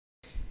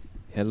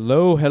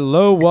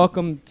Hello.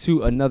 Welcome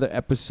to another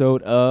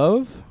episode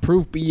of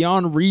Proof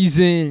Beyond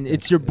Reason.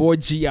 It's your boy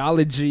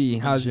Geology.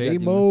 How's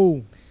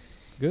J-Mo?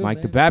 Good, Mike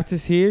man. The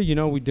Baptist here. You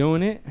know, we're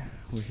doing it.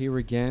 We're here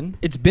again.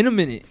 It's been a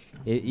minute.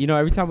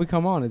 Every time we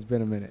come on, it's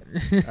been a minute.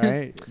 All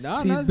right?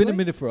 It's been a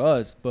minute for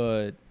us,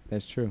 but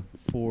that's true.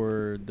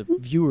 For the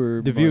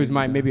viewer, viewers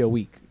might maybe a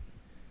week,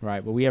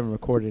 right? But we haven't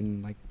recorded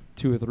in like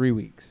 2 or 3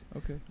 weeks.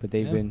 Okay. But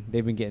they've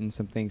been getting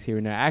some things here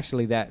and there.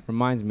 Actually, that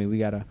reminds me, we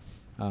gotta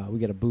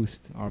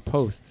boost our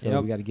posts,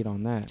 so we gotta get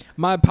on that.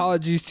 My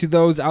apologies to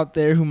those out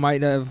there who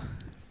might have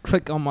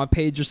clicked on my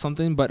page or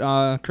something, but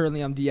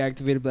currently I'm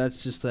deactivated. But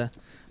that's just to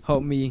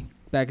help me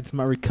back into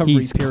my recovery.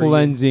 He's period.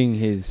 Cleansing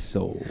his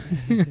soul.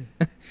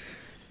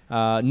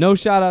 No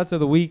shout outs of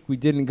the week. We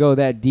didn't go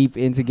that deep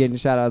into getting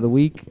shout out of the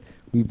week.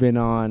 We've been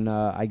on,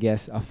 I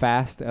guess, a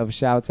fast of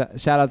shout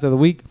outs of the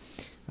week.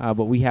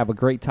 But we have a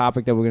great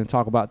topic that we're going to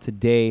talk about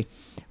today,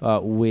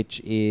 which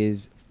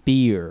is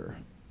fear.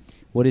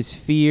 What is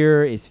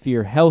fear? Is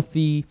fear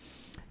healthy?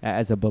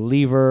 As a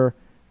believer,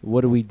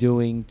 what are we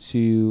doing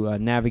to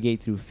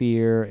navigate through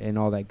fear and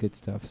all that good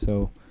stuff?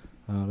 So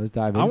let's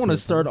dive into it. I want to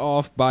start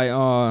off by,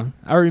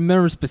 I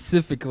remember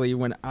specifically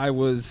when I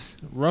was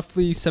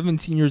roughly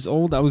 17 years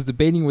old, I was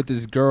debating with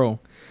this girl.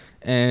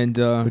 And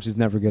which is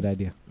never a good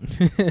idea.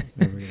 Never a good idea.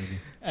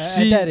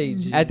 At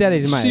that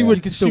age,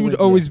 she would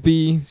always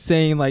be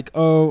saying like,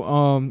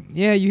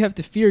 yeah, you have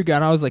to fear God.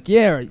 And I was like,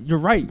 yeah, you're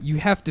right. You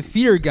have to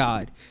fear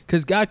God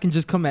because God can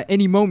just come at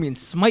any moment and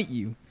smite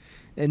you.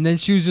 And then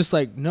she was just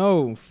like,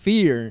 no,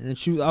 fear. And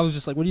I was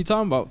just like, what are you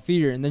talking about?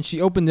 Fear. And then she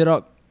opened it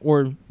up,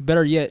 or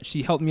better yet,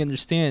 she helped me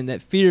understand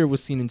that fear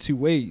was seen in 2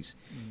 ways.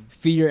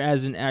 Fear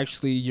as in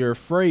actually you're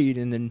afraid,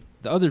 and then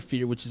the other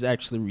fear, which is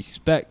actually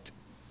respect.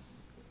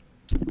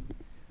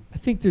 I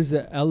think there's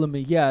an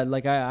element,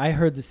 like I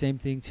heard the same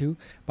thing too,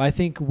 but I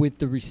think with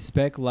the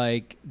respect,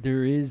 like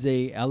there is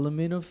a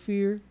element of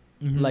fear,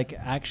 like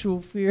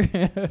actual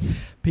fear,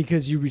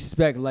 because you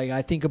respect. Like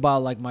I think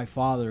about like my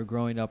father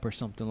growing up or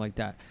something like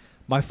that.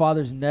 My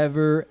father's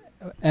never,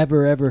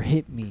 ever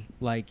hit me.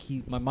 Like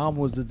my mom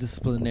was the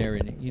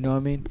disciplinarian, you know what I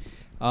mean?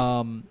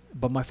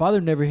 But my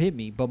father never hit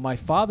me. But my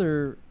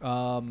father,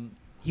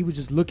 he would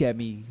just look at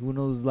me, one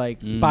of those like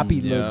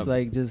papi looks,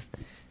 like just,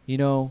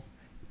 and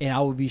I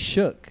would be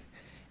shook.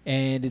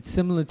 And it's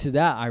similar to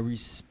that. I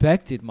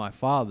respected my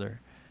father.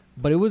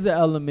 But it was an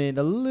element,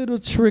 a little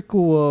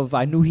trickle of,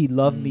 I knew he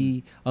loved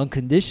me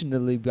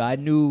unconditionally, but I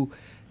knew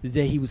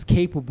that he was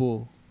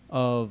capable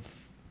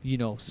of,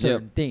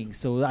 certain things.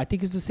 So I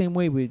think it's the same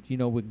way with,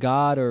 with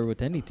God or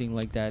with anything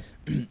like that.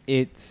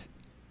 It's,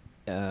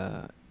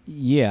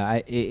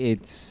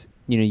 it's,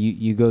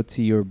 you go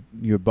to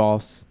your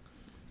boss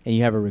and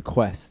you have a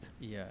request.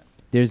 Yeah.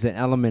 There's an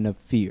element of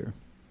fear.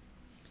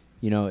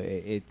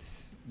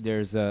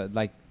 There's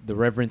like the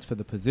reverence for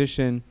the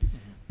position,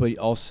 but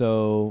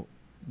also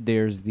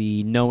there's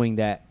the knowing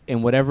that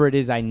in whatever it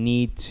is I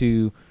need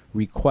to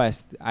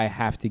request, I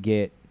have to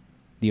get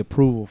the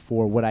approval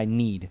for what I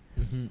need.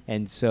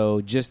 And so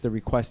just the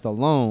request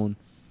alone,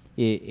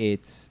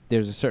 there's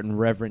a certain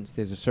reverence.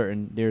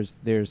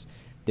 There's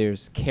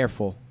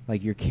careful.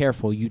 Like you're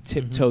careful. You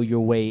tiptoe your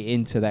way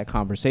into that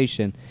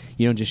conversation.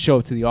 You don't just show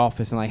up to the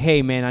office and like,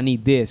 hey man, I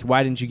need this.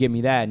 Why didn't you get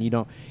me that? And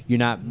you're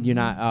not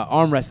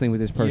arm wrestling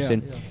with this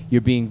person. Yeah. You're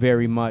being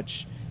very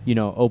much,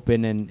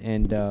 open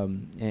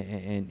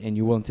and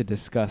you're willing to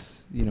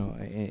discuss,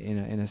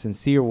 in a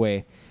sincere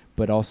way,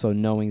 but also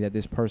knowing that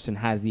this person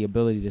has the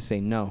ability to say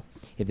no.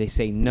 If they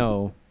say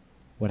no,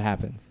 what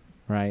happens,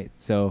 right?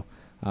 So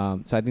I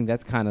think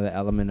that's kind of the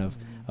element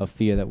of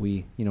fear that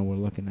we're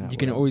looking at. You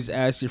can always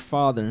ask your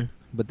father.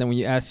 But then when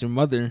you ask your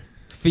mother,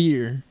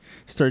 fear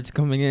starts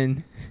coming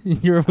in.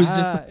 You're always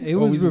it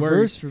was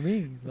reversed for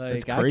me.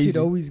 Like I could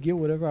always get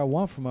whatever I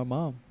want from my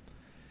mom,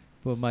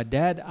 but my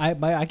dad,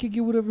 I could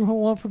get whatever I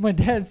want from my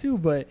dad too.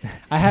 But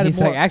I had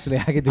actually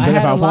I could do whatever I want. I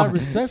had a lot of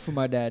respect for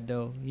my dad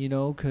though,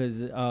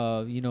 because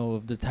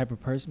of the type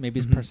of person, maybe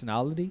his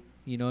personality.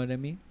 You know what I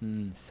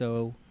mean?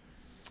 So,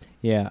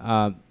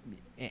 yeah.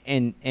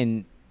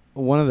 And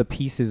one of the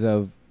pieces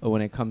of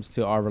when it comes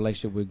to our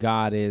relationship with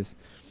God is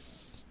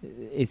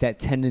that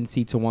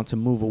tendency to want to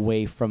move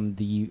away from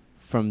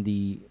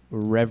the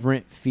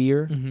reverent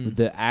fear,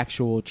 the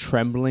actual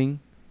trembling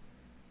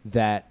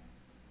that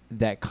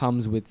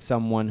comes with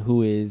someone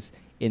who is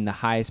in the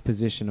highest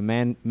position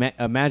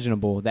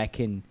imaginable, that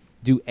can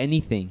do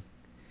anything.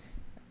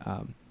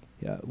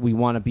 We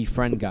want to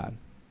befriend God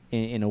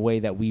in a way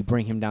that we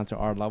bring him down to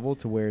our level,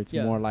 to where it's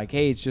more like,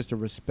 hey, it's just a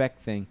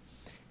respect thing.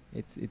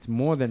 It's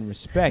more than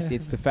respect.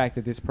 It's the fact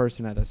that this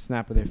person at a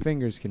snap of their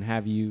fingers can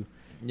have you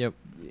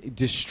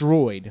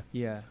destroyed.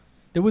 Yeah.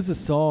 There was a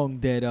song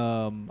that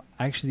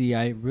actually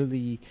I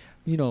really,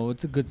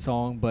 it's a good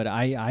song, but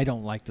I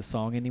don't like the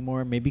song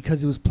anymore. Maybe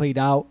because it was played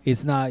out.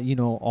 It's not,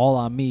 all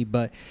on me.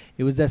 But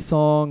it was that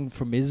song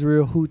from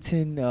Israel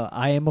Houghton,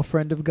 I Am a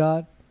Friend of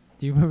God.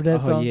 Do you remember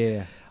that song? Oh,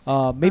 yeah.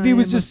 Maybe it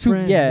was just too,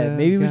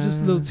 maybe it was just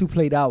a little God. too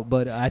played out.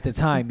 But at the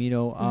time,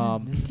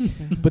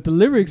 but the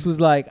lyrics was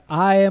like,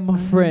 I am a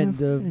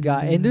friend of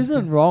God. And there's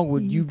nothing wrong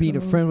with you being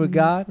a friend with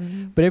God.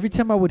 But every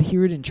time I would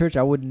hear it in church,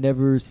 I would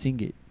never sing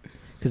it.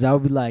 Because I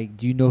would be like,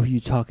 do you know who you're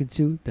talking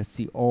to? That's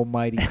the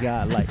Almighty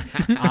God. Like,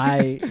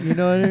 you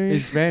know what I mean? In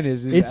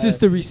Spanish. It's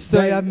just the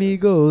respect. Soy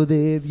amigo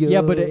de Dios.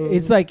 Yeah, but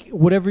it's like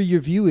whatever your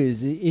view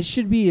is, it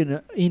should be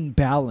in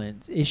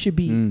balance. It should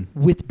be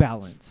with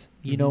balance,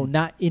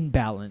 not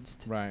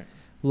imbalanced. Right.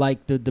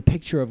 Like the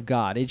picture of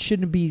God. It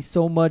shouldn't be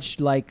so much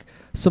like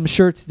some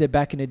shirts that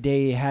back in the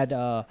day had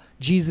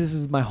Jesus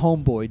is my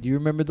homeboy. Do you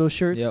remember those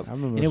shirts? Yep. I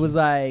remember. And it was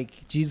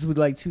like Jesus with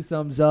like 2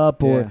 thumbs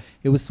up, or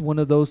it was one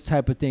of those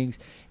type of things.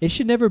 It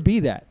should never be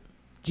that.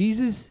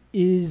 Jesus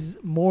is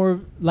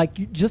more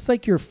like, just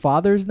like your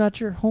father is not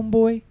your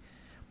homeboy,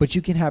 but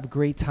you can have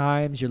great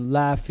times. You're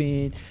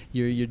laughing.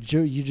 You're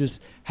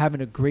just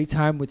having a great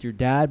time with your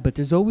dad. But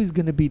there's always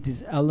going to be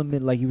this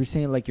element, like you were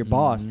saying, like your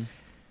boss.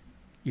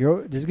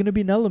 There's going to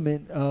be an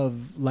element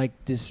of like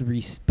this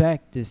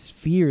respect, this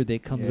fear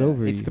that comes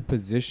over you. It's the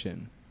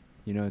position.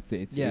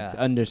 It's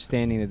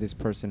understanding that this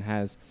person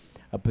has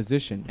a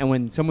position. And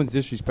when someone's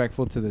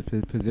disrespectful to the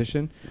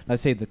position,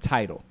 let's say the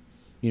title,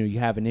 you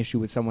have an issue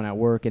with someone at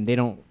work and they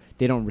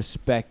don't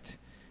respect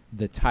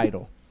the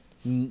title.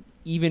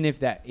 Even if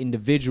that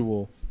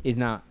individual is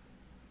not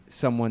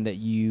someone that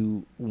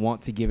you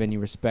want to give any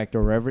respect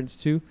or reverence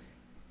to,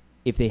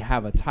 if they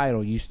have a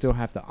title, you still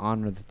have to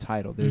honor the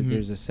title.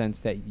 There's a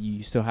sense that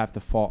you still have to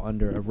fall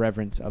under a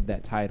reverence of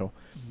that title.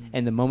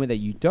 And the moment that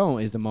you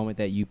don't is the moment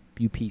that you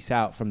peace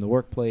out from the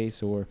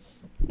workplace or,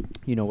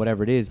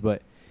 whatever it is.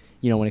 But,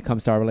 when it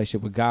comes to our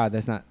relationship with God,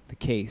 that's not the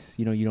case.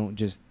 You don't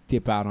just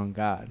dip out on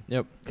God.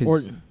 Yep.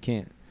 Because you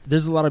can't.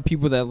 There's a lot of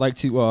people that like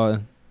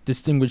to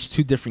distinguish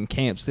two different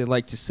camps. They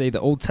like to say the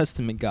Old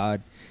Testament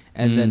God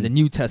and then the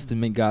New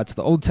Testament God. So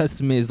the Old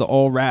Testament is the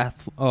all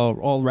wrathful,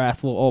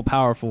 all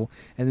powerful,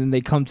 and then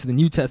they come to the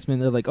New Testament.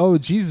 They're like, oh,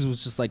 Jesus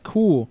was just like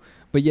cool,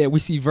 but yet we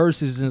see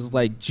verses and it's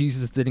like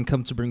Jesus didn't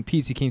come to bring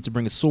peace; he came to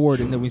bring a sword.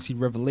 And then we see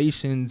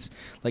Revelations,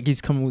 like he's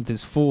coming with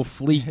his full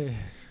fleet.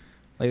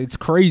 Like it's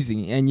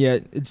crazy, and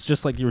yet it's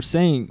just like you were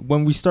saying.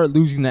 When we start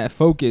losing that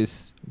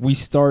focus, we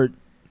start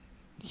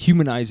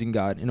humanizing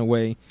God in a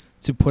way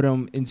to put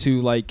him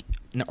into like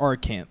our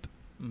camp.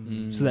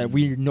 So that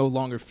we no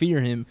longer fear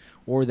him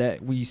or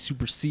that we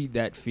supersede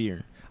that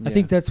fear. I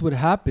think that's what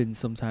happens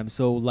sometimes.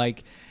 So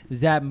like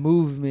that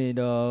movement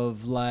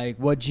of like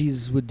what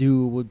Jesus would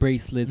do with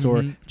bracelets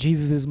or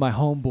Jesus is my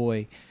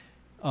homeboy,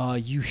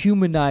 you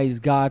humanize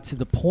God to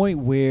the point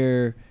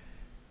where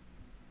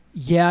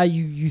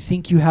you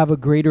think you have a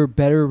greater,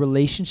 better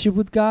relationship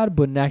with God,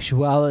 but in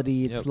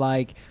actuality it's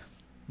like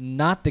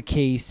not the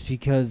case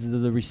because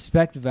of the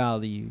respect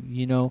value.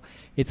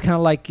 It's kind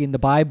of like in the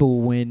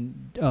Bible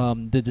when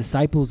the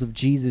disciples of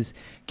Jesus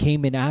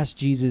came and asked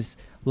Jesus,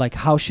 like,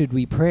 how should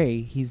we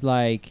pray? He's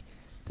like,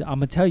 I'm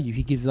gonna tell you.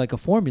 He gives like a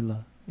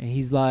formula, and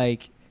he's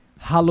like,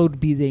 hallowed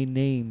be thy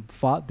name,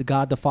 the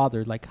God the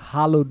Father, like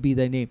hallowed be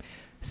thy name.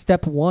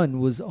 Step one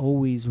was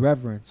always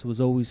reverence, was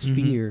always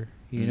fear.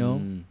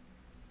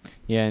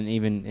 Yeah, and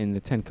even in the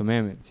 10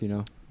 Commandments,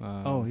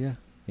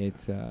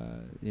 it's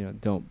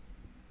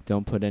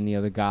don't put any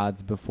other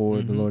gods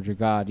before the Lord your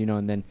God,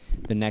 and then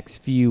the next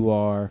few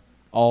are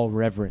all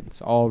reverence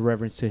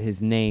to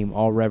his name,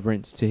 all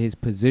reverence to his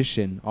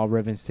position, all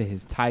reverence to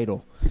his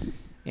title.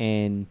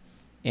 And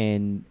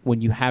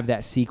when you have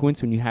that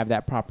sequence, when you have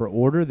that proper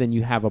order, then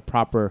you have a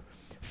proper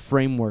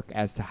framework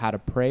as to how to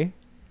pray,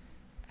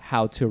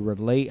 how to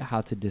relate,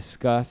 how to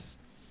discuss.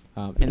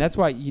 And that's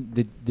why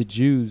the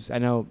Jews, I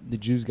know the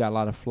Jews got a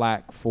lot of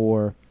flack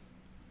for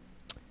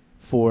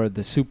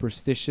the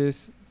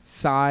superstitious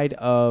side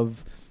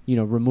of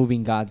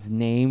removing God's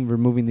name,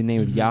 removing the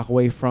name of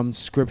Yahweh from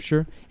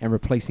Scripture and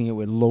replacing it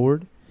with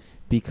Lord,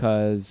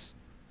 because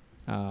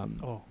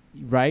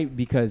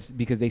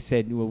because they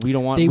said, well, we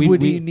don't want, they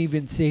wouldn't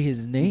even say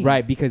his name,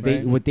 because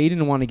what they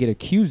didn't want to get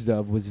accused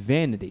of was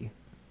vanity.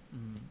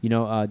 Do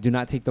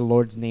not take the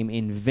Lord's name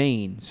in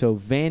vain. So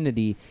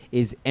vanity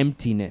is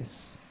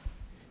emptiness.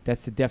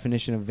 That's the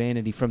definition of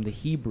vanity from the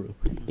Hebrew.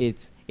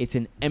 It's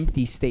an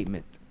empty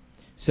statement.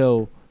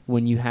 So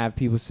when you have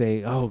people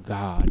say, oh,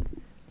 God,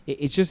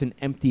 it's just an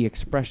empty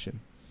expression.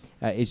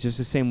 It's just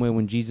the same way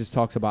when Jesus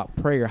talks about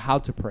prayer, how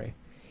to pray.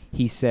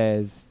 He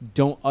says,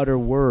 don't utter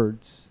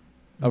words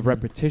of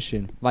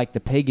repetition like the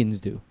pagans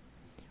do,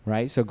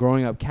 right? So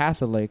growing up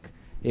Catholic,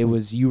 it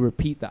was you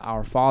repeat the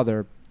Our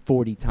Father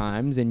 40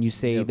 times and you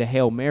say the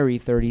Hail Mary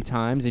 30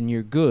 times and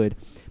you're good.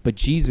 But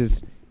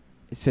Jesus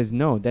says,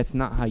 no, that's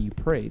not how you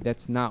pray.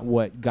 That's not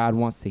what God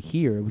wants to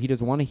hear. He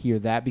doesn't want to hear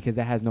that because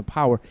that has no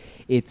power.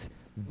 It's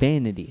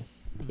vanity.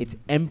 It's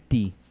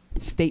empty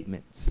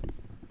statements.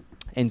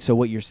 And so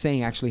what you're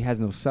saying actually has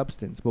no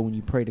substance. But when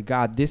you pray to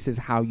God, this is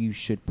how you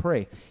should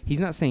pray. He's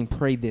not saying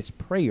pray this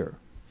prayer.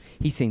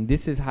 He's saying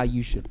this is how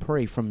you should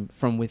pray from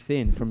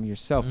within, from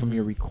yourself, from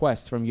your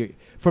request, from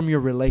your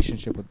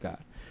relationship with God.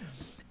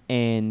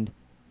 And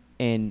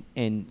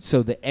and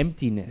so the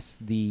emptiness,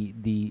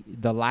 the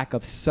lack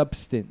of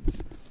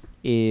substance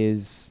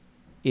is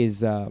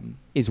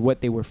what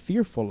they were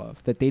fearful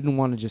of, that they didn't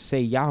want to just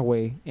say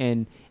Yahweh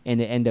and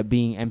it end up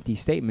being empty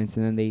statements,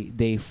 and then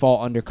they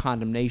fall under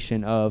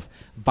condemnation of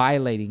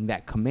violating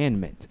that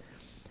commandment.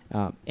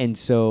 And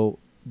so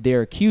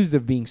they're accused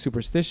of being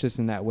superstitious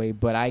in that way,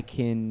 but I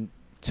can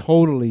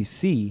totally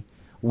see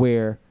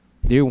where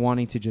they're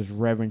wanting to just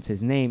reverence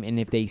his name, and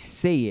if they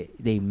say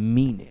it, they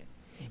mean it.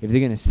 If they're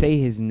going to say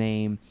his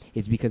name,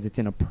 it's because it's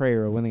in a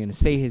prayer, or when they're going to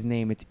say his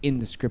name, it's in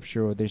the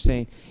scripture, or they're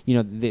saying,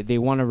 they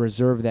want to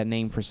reserve that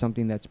name for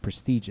something that's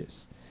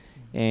prestigious.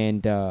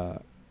 And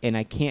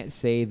I can't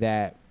say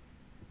that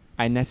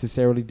I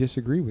necessarily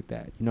disagree with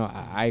that.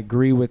 I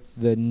agree with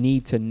the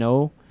need to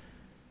know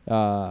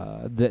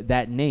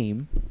that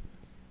name,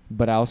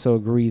 but I also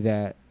agree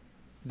that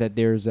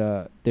there's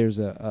a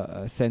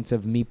sense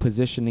of me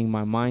positioning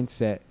my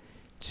mindset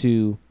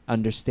to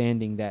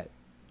understanding that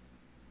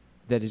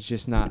it's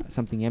just not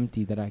something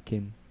empty that I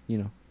can,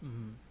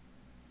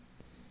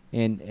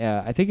 And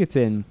I think it's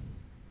in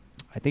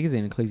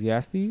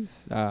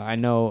Ecclesiastes.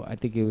 I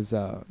think it was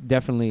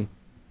definitely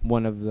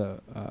one of the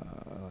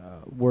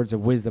words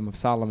of wisdom of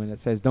Solomon that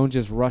says, "Don't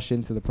just rush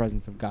into the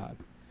presence of God."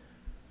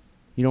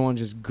 You don't want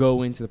to just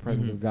go into the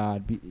presence of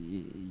God.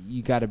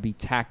 You got to be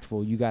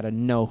tactful. You got to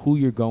know who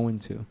you're going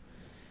to.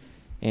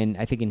 And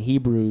I think in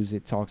Hebrews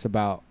it talks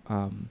about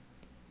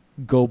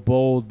go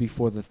bold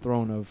before the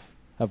throne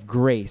of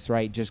grace,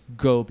 right? Just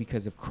go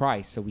because of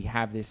Christ. So we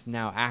have this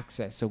now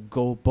access. So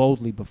go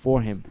boldly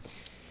before him.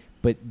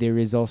 But there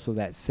is also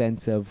that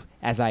sense of,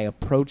 as I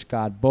approach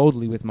God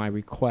boldly with my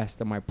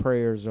request or my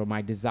prayers or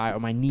my desire or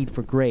my need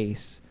for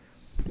grace,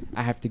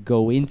 I have to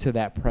go into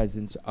that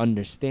presence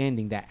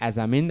understanding that as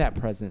I'm in that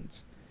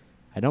presence,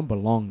 I don't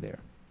belong there.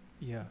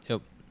 Yeah.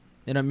 Yep.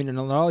 And I mean, in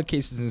a lot of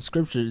cases in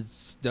scripture,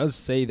 it does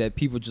say that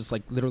people just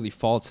like literally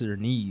fall to their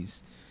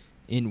knees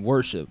in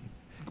worship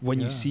when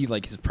you see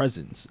like his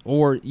presence,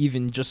 or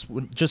even just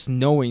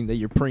knowing that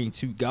you're praying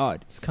to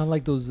God. It's kind of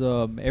like those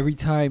every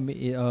time,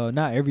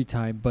 not every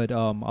time, but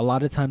a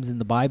lot of times in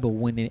the Bible,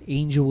 when an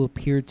angel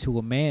appeared to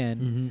a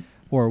man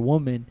or a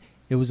woman,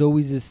 it was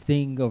always this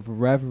thing of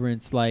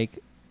reverence, like,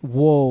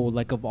 whoa,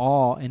 like of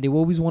awe, and they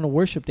always want to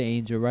worship the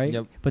angel, right?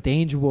 Yep. But the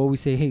angel will always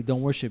say, "Hey,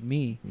 don't worship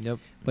me." Yep.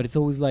 But it's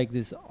always like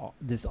this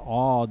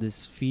awe,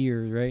 this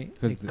fear, right?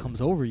 It comes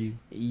over you.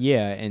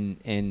 Yeah,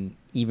 and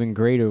even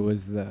greater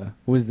was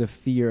the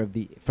fear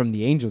from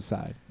the angel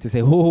side to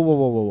say,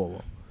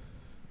 whoa,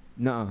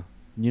 nuh-uh,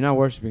 you're not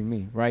worshiping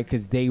me, right?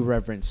 Because they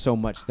reverence so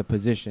much the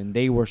position,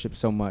 they worship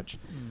so much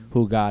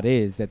who God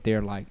is, that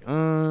they're like,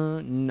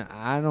 don't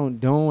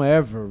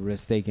ever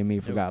mistaken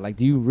me for God. Like,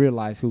 do you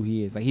realize who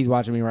he is? Like, he's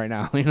watching me right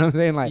now. You know what I'm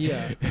saying? Like,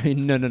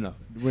 no,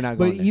 we're not going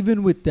But there.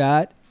 even with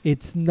that,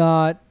 it's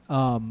not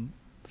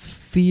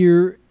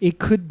fear. It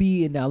could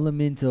be an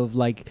element of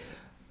like,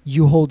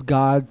 you hold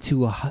God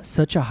to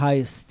such a high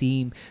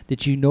esteem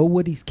that you know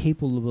what he's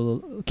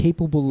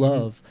capable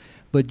of.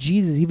 But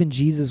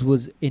Jesus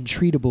was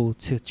entreatable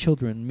to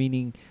children,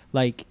 meaning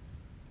like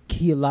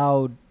he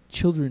allowed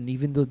children,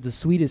 even the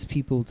sweetest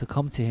people, to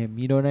come to him.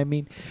 You know what I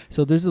mean?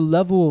 So there's a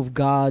level of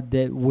God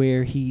that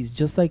where he's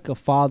just like a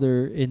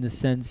father, in the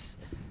sense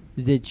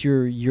that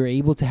you're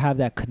able to have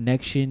that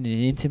connection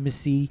and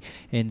intimacy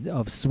and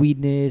of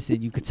sweetness,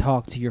 and you could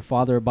talk to your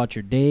father about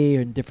your day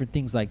and different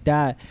things like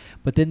that.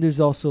 But then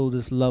there's also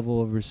this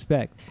level of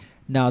respect.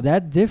 Now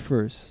that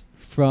differs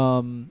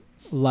from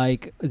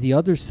like the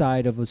other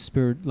side of a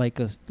spirit, like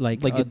a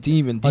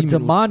demon, a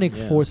demonic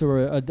force,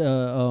 or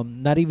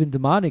not even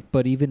demonic,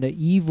 but even an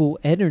evil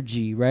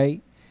energy,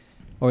 right?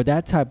 Or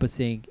that type of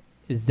thing.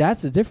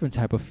 That's a different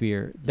type of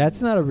fear.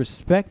 That's not a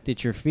respect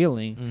that you're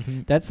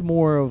feeling. That's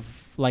more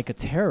of like a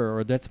terror,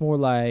 or that's more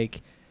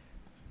like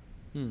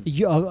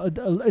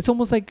it's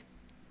almost like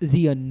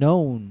the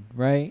unknown,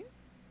 right?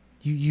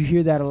 You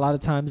hear that a lot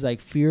of times,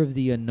 like fear of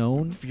the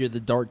unknown, fear the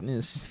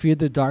darkness.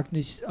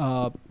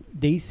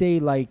 They say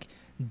like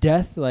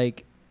death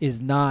like is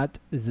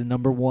the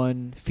number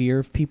one fear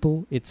of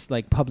people. It's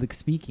like public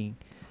speaking.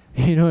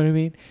 You know what I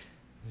mean?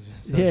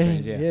 So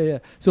strange, yeah.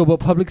 So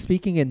about public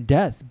speaking and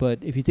death, but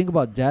if you think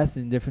about death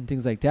and different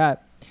things like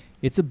that,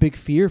 it's a big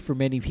fear for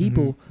many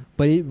people.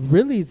 But it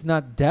really is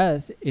not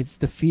death. It's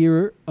the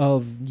fear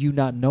of you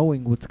not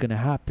knowing what's going to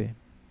happen.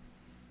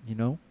 You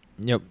know?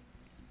 Yep.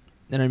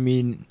 And I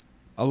mean,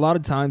 a lot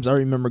of times I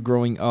remember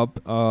growing up,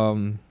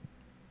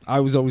 I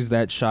was always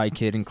that shy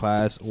kid in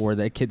class, or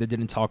that kid that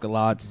didn't talk a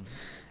lot.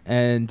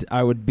 And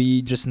I would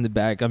be just in the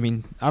back. I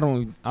mean, I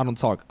don't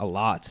talk a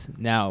lot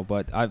now,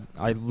 but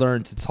I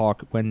learned to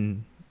talk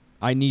when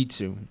I need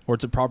to, or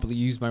to properly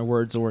use my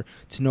words, or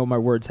to know my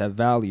words have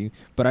value.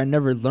 But I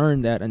never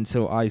learned that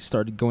until I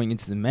started going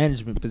into the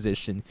management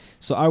position.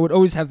 So I would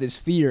always have this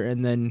fear,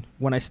 and then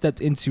when I stepped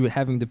into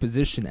having the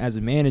position as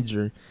a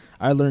manager,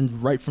 I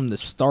learned right from the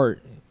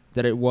start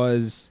that it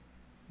was,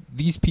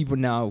 these people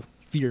now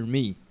fear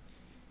me.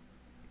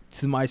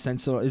 to my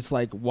sense. So it's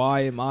like,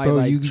 why am I Bro,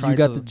 like you trying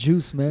got to? the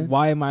juice, man.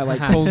 Why am I like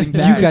holding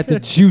back? You got the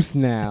juice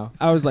now.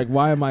 I was like,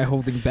 why am I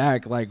holding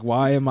back? Like,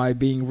 why am I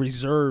being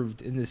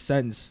reserved in this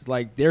sense?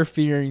 Like, they're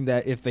fearing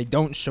that if they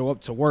don't show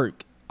up to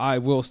work, I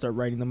will start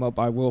writing them up.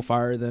 I will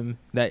fire them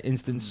that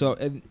instant. So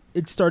and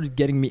it started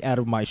getting me out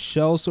of my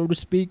shell, so to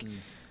speak.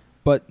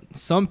 But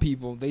some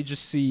people, they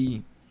just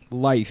see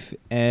life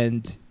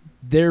and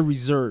they're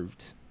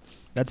reserved.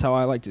 That's how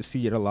I like to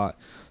see it a lot.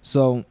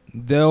 So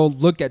they'll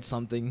look at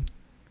something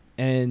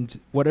and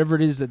whatever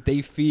it is that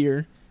they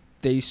fear,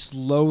 they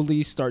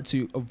slowly start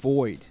to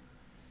avoid.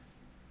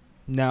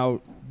 Now,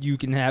 you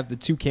can have the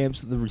two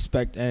camps, the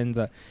respect and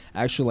the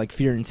actual like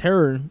fear and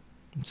terror.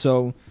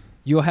 So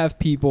you'll have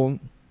people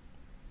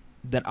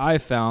that I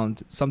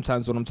found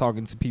sometimes when I'm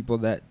talking to people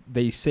that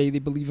they say they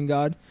believe in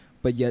God,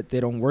 but yet they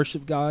don't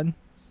worship God.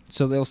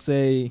 So they'll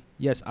say,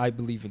 yes, I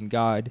believe in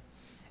God.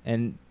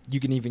 And you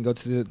can even go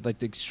to the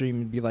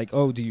extreme and be like,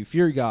 oh, do you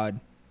fear God?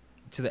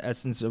 To the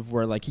essence of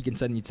where like he can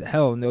send you to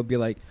hell. And they'll be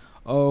like,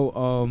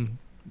 oh,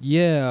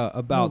 yeah,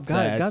 about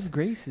that. God's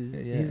grace is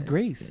his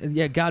grace.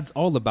 Yeah, God's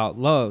all about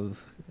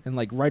love. And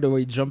like right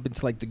away jump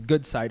into like the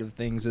good side of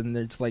things. And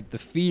it's like the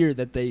fear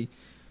that they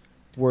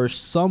were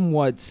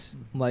somewhat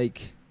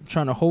like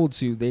trying to hold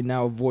to, they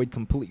now avoid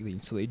completely.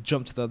 So they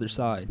jump to the other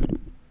side.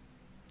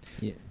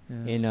 Yeah.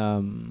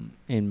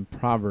 In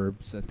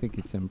Proverbs, I think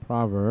it's in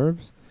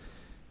Proverbs,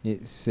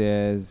 it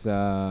says,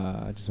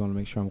 I just want to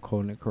make sure I'm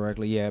quoting it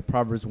correctly. Yeah,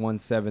 Proverbs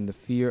 1:7, the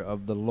fear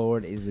of the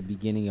Lord is the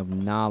beginning of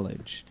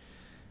knowledge.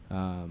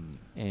 And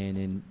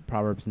in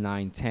Proverbs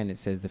 9:10, it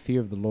says, the fear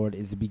of the Lord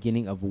is the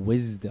beginning of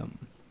wisdom.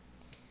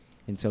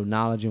 And so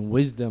knowledge and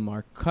wisdom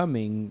are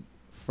coming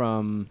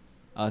from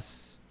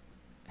us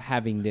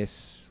having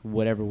this,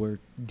 whatever we're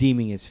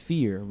deeming as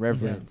fear,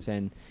 reverence,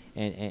 and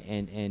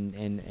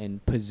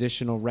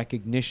positional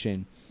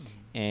recognition,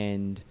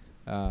 and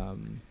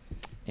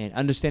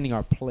understanding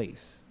our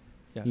place.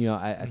 Yeah. You know,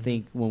 I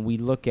think when we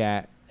look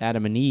at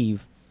Adam and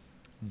Eve,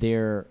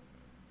 their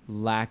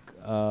lack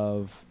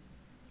of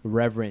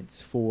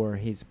reverence for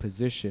his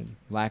position,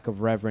 lack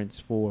of reverence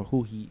for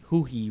who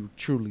he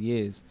truly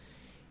is,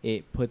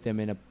 it put them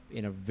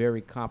in a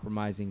very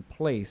compromising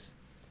place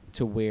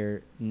to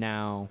where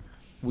now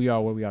we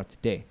are where we are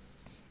today.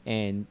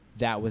 And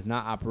that was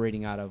not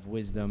operating out of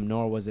wisdom,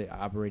 nor was it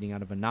operating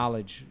out of a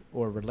knowledge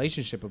or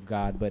relationship of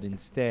God, but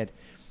instead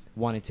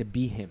wanted to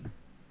be him.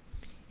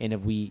 And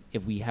if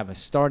we have a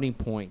starting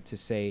point to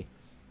say,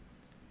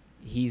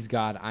 he's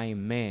God, I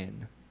am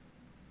man,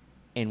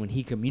 and when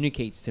he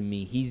communicates to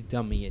me, he's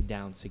dumbing it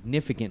down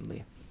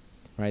significantly,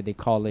 right? They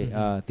call it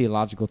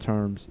theological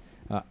terms,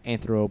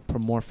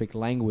 anthropomorphic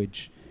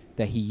language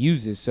that he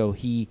uses. So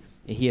he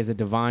has a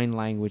divine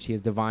language, he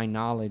has divine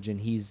knowledge, and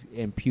he's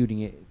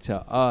imputing it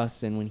to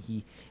us. And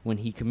when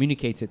he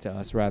communicates it to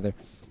us, rather,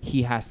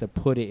 he has to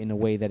put it in a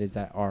way that is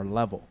at our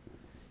level.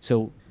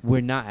 So we're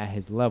not at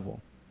his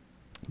level.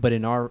 But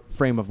in our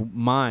frame of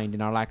mind,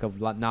 in our lack of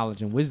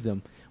knowledge and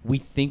wisdom, we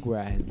think we're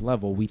at his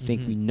level. We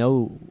think we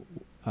know,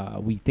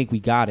 we think we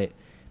got it,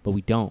 but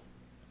we don't.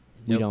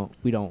 Yep.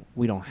 We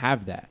don't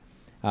have that.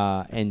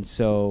 And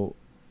so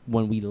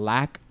when we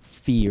lack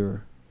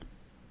fear,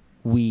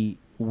 we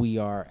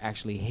are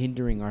actually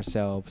hindering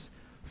ourselves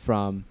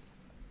from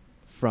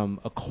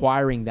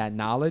acquiring that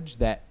knowledge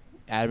that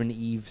Adam and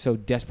Eve so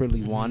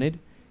desperately wanted.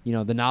 You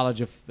know, the knowledge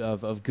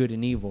of good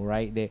and evil,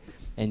 right?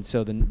 And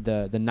so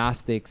the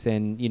Gnostics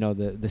and, you know,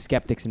 the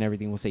skeptics and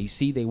everything will say, you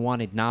see, they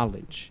wanted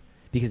knowledge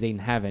because they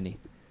didn't have any.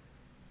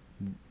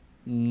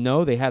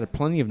 No, they had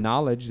plenty of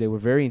knowledge. They were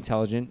very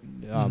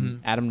intelligent.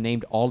 Adam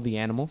named all the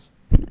animals,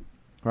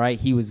 right?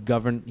 He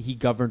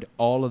governed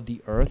all of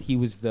the earth. He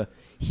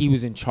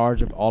was in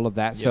charge of all of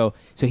that. Yep.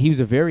 So he was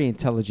a very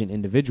intelligent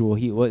individual.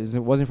 It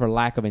wasn't for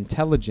lack of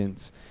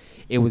intelligence.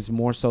 It was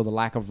more so the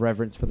lack of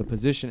reverence for the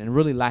position and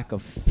really lack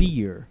of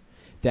fear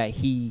that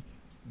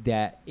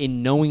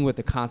in knowing what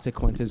the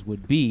consequences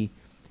would be,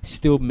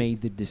 still made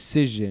the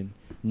decision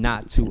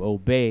not to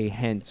obey.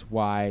 Hence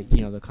why,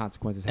 you know, the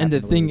consequences happened.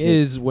 And the thing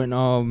is,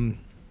 when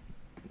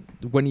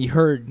he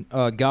heard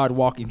God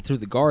walking through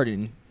the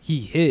garden, he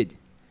hid.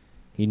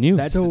 He knew.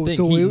 That's the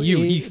thing. He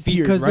knew. He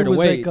feared right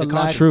away the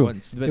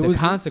consequence. But the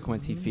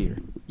consequence he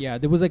feared. Yeah,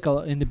 there was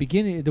in the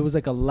beginning, there was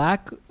a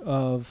lack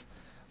of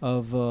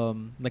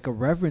like a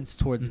reverence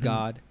towards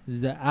God.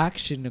 The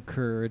action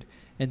occurred,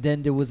 and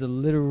then there was a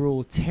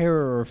literal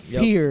terror or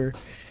fear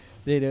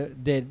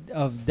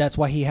that's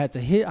why he had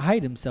to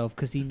hide himself,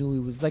 because he knew he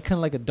was like kind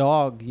of like a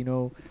dog. You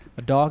know,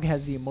 a dog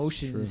has the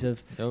emotions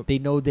of they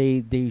know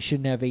they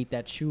shouldn't have ate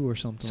that shoe or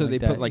something. So like they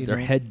that, put like their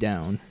head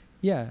down.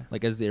 Yeah,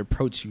 like as they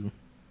approach you.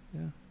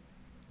 Yeah,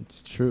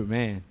 it's true,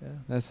 man. Yeah.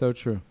 That's so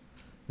true.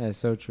 That's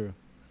so true.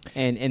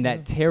 And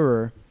that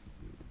terror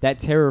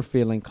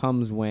feeling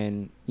comes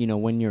when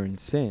you're in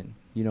sin.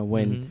 You know,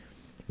 when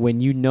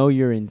you know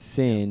you're in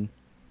sin,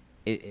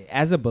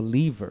 as a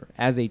believer,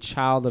 as a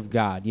child of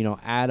God. You know,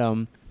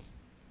 Adam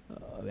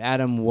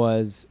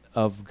was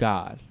of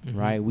God,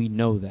 right? We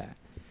know that.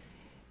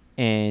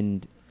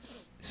 And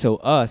so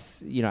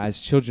us,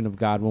 as children of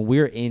God, when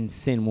we're in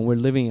sin, when we're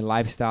living a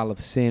lifestyle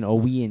of sin, or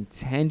we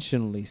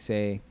intentionally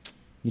say,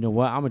 you know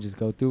what, I'm gonna just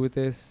go through with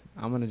this,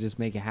 I'm gonna just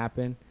make it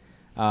happen.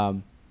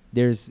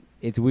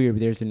 It's weird,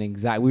 but there's an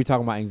anxiety. We were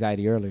talking about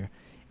anxiety earlier,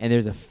 and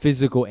there's a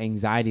physical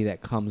anxiety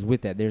that comes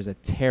with that. There's a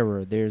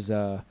terror. There's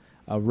a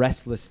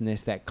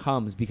restlessness that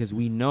comes because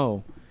we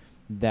know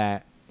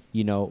that,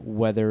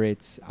 whether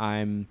it's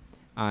I'm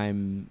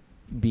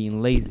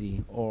being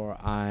lazy, or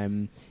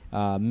I'm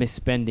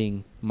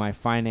misspending my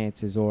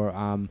finances, or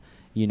I'm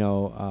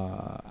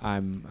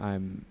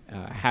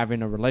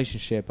having a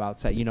relationship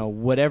outside,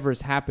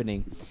 whatever's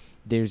happening,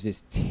 there's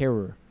this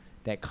terror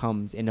that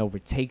comes and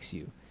overtakes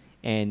you.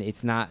 And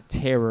it's not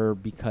terror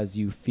because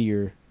you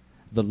fear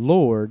the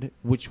Lord,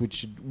 which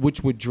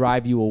would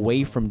drive you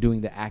away from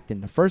doing the act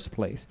in the first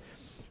place.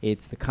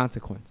 It's the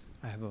consequence.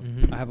 I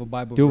have a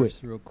Bible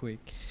verse real quick.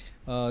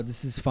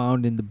 This is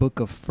found in the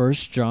book of 1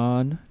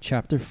 John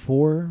chapter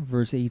 4,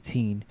 verse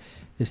 18.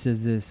 It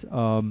says this,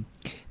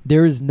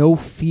 there is no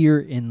fear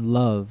in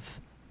love,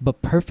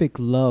 but perfect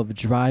love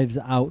drives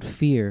out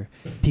fear,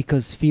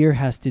 because fear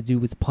has to do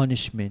with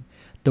punishment.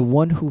 The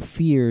one who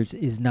fears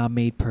is not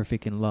made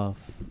perfect in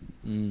love.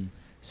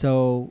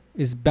 So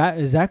it's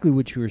exactly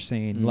what you were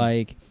saying.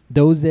 Like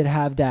those that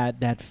have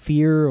that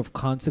fear of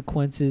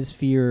consequences,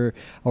 fear,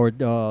 or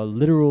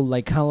literal,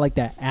 like kind of like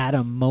that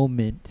Adam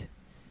moment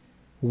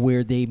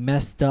where they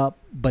messed up,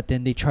 but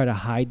then they try to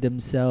hide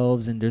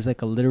themselves, and there's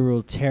like a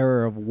literal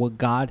terror of what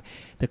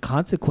the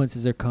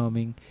consequences are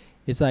coming.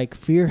 It's like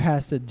fear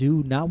has to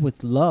do not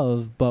with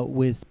love, but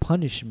with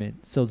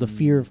punishment. So the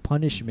fear of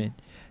punishment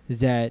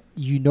is that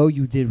you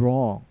did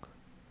wrong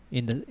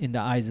in the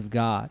eyes of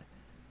God.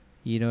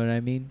 You know what I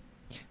mean?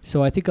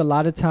 So I think a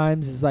lot of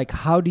times it's like,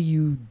 how do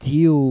you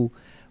deal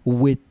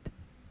with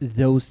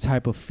those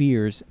type of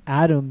fears?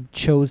 Adam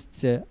chose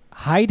to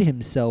hide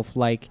himself,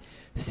 like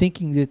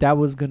thinking that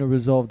was going to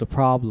resolve the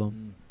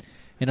problem.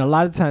 And a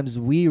lot of times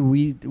we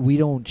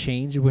don't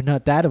change. We're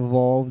not that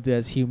evolved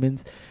as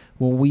humans.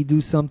 When we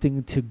do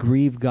something to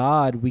grieve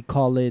God, we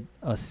call it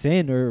a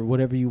sin or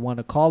whatever you want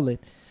to call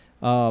it.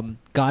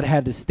 God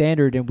had a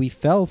standard and we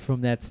fell from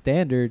that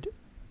standard.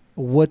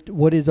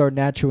 What is our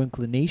natural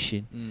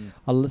inclination?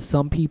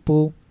 Some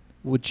people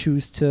would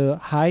choose to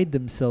hide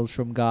themselves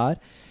from God.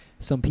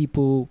 Some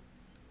people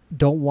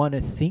don't want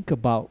to think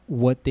about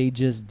what they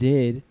just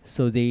did,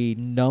 so they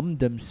numb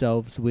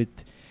themselves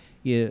with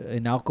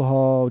an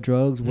alcohol,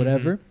 drugs,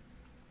 whatever.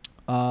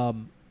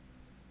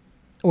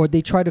 Or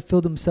they try to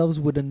fill themselves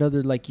with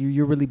another, like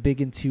you're really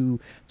big into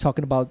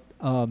talking about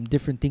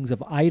different things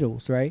of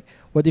idols, right?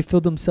 Or they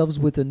fill themselves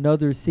with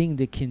another thing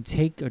that can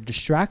take a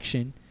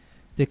distraction,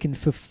 that can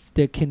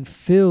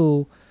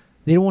fill.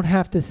 They don't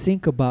have to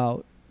think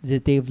about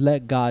that they've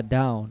let God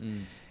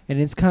down. And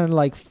it's kind of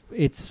like,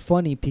 it's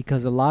funny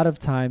because a lot of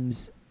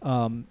times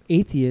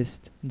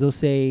atheists, they'll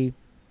say,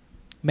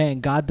 man,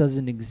 God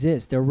doesn't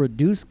exist. They'll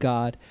reduce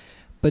God,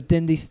 but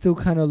then they still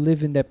kind of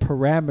live in the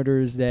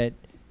parameters that,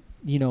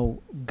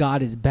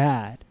 God is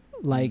bad.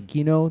 Like,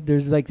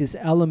 there's like this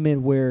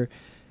element where,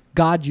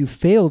 God, you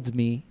failed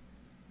me,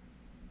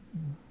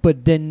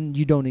 but then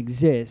you don't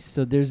exist.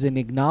 So there's an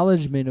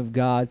acknowledgement of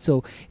God.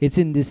 So it's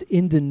in this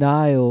in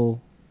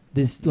denial,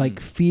 this like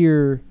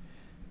fear,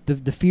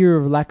 the fear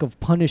of lack of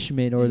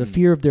punishment, or the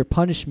fear of their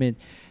punishment.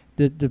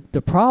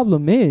 The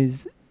problem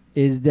is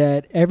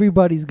that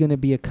everybody's going to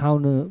be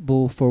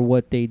accountable for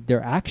what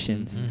their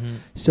actions.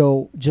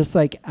 So just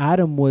like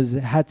Adam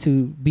had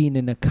to be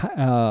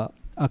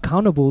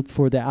accountable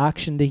for the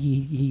action that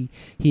he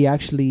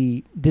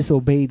actually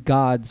disobeyed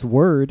God's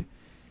word,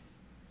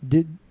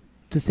 the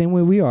same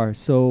way we are.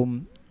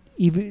 So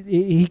even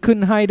he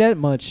couldn't hide that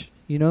much,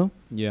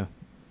 Yeah.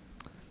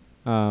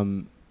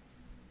 And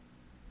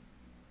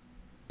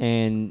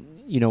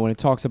when it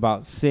talks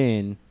about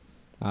sin,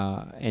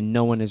 and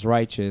no one is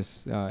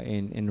righteous,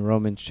 in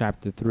Romans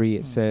chapter 3,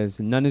 it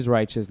says, none is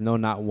righteous, no,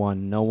 not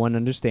one. No one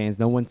understands.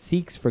 No one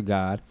seeks for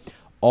God.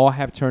 All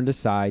have turned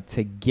aside.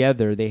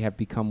 Together they have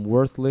become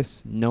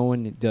worthless. No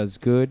one does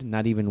good,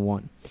 not even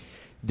one.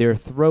 Their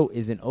throat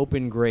is an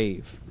open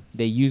grave.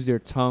 They use their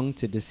tongue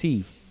to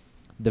deceive.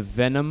 The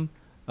venom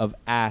of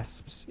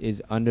asps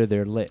is under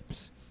their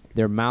lips.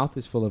 Their mouth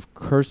is full of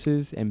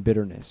curses and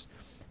bitterness.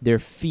 Their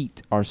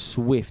feet are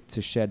swift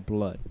to shed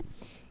blood.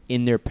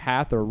 In their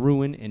path are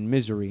ruin and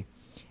misery,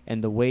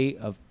 and the way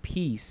of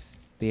peace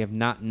they have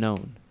not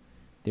known.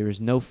 There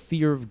is no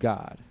fear of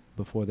God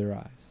before their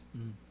eyes.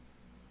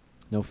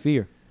 No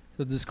fear.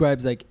 So it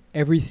describes like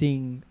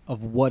everything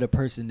of what a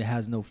person that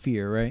has no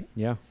fear, right?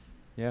 Yeah.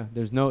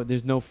 There's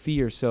no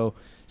fear. So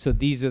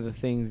these are the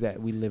things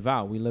that we live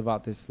out. We live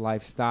out this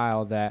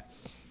lifestyle that,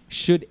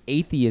 should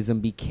atheism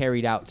be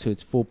carried out to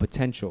its full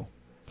potential,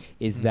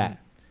 is that.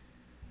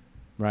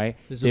 Right?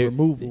 There's a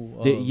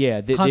removal of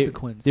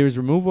consequence. There's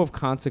removal of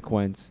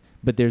consequence,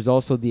 but there's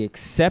also the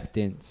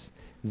acceptance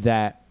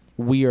that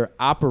we are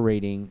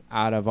operating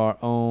out of our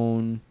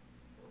own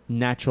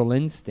natural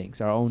instincts,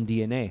 our own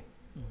DNA.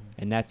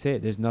 And that's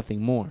it. There's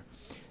nothing more.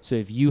 So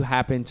if you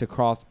happen to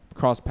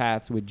cross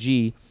paths with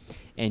G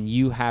and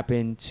you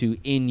happen to,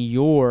 in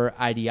your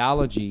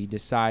ideology,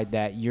 decide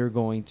that you're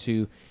going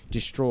to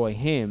destroy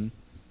him,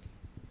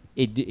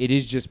 it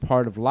is just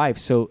part of life.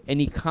 So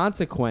any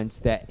consequence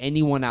that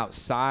anyone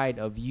outside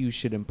of you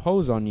should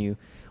impose on you,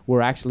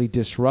 we're actually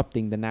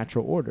disrupting the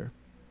natural order.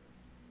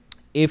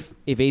 If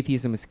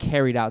atheism is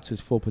carried out to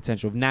its full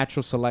potential, if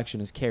natural selection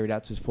is carried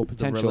out to its full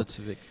potential, the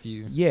relativistic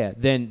view. Yeah,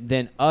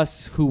 then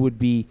us who would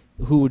be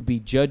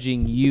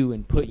judging you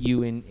and put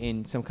you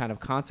in some kind of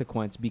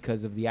consequence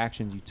because of the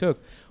actions you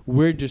took,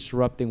 we're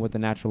disrupting what the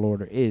natural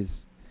order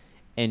is.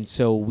 And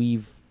so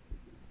we've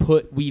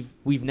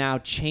now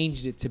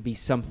changed it to be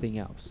something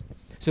else.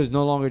 So it's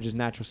no longer just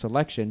natural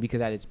selection, because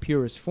at its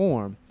purest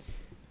form,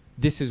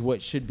 this is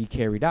what should be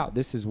carried out.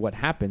 This is what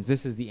happens.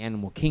 This is the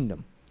animal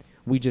kingdom.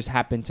 We just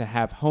happen to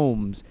have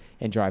homes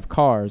and drive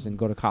cars and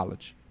go to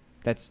college.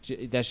 That's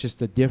just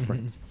the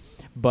difference.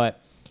 But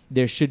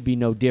there should be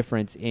no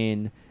difference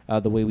in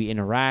the way we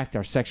interact,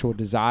 our sexual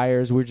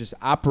desires. We're just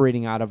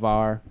operating out of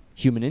our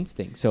human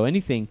instinct. So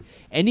anything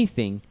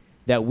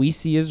that we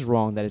see as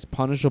wrong, that is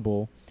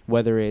punishable,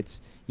 whether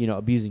it's,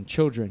 abusing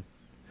children,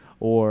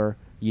 or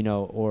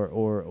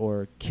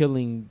or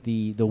killing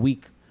the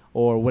weak,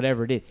 or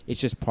whatever it is,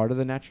 it's just part of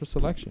the natural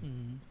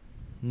selection.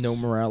 No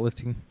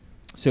morality.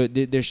 So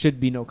there should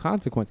be no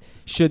consequence.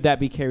 Should that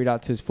be carried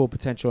out to its full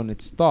potential in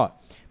its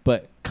thought?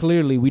 But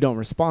clearly we don't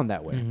respond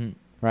that way,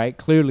 right?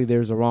 Clearly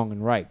there's a wrong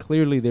and right.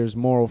 Clearly there's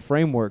moral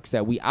frameworks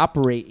that we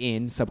operate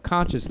in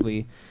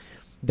subconsciously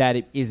that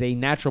it is a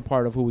natural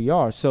part of who we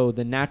are. So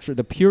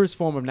the purest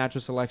form of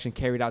natural selection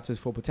carried out to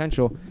its full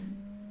potential,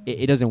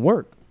 it doesn't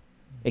work.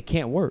 It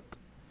can't work.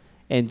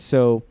 And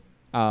so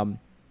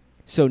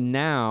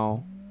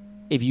now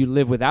if you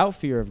live without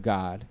fear of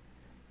God,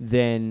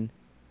 then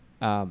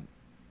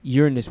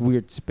you're in this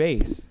weird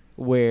space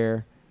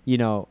where,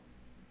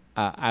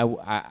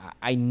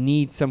 I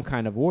need some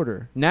kind of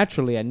order.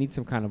 Naturally, I need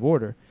some kind of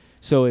order.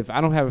 So if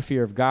I don't have a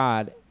fear of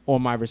God, or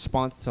my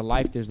response to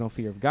life, there's no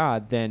fear of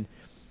God, then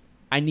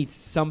I need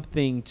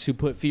something to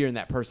put fear in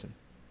that person.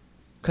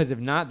 Because if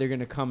not, they're going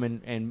to come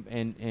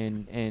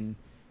and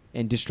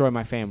destroy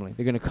my family.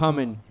 They're going to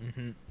come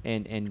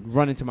and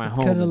run into my home.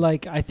 It's kind of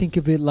like, I think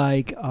of it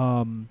like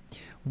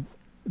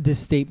this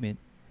statement.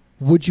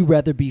 Would you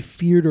rather be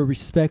feared or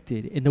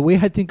respected? And the way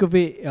I think of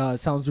it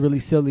sounds really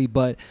silly,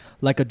 but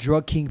like a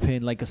drug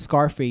kingpin, like a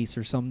Scarface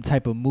or some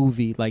type of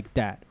movie like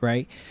that,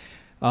 right?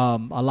 A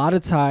lot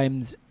of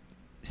times,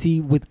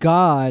 see, with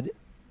God,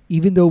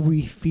 even though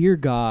we fear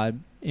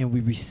God and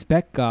we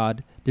respect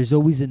God, there's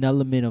always an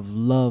element of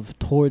love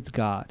towards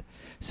God.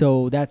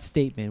 So that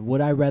statement, would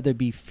I rather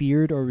be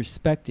feared or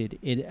respected?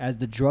 As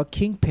the drug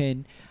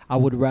kingpin, I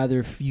would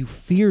rather you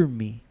fear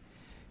me,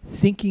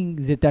 thinking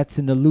that that's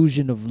an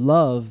illusion of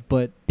love,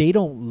 but they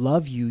don't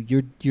love you.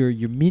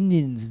 Your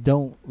minions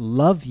don't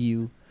love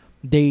you.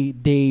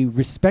 They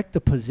respect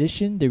the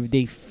position.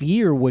 They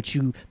fear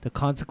the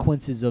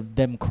consequences of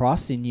them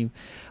crossing you,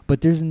 but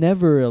there's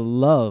never a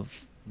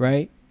love,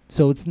 right?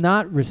 So it's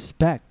not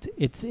respect.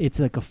 It's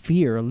like a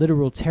fear, a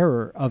literal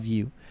terror of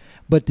you.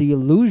 But the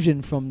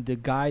illusion from the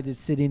guy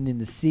that's sitting in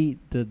the seat,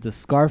 the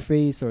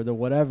Scarface or the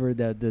whatever,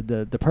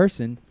 the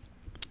person,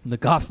 the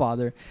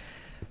Godfather,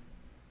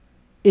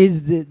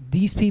 is that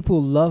these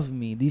people love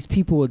me, these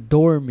people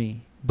adore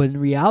me, but in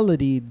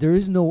reality there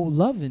is no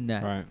love in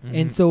that. Right.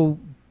 And so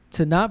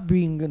to not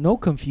bring no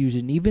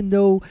confusion, even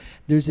though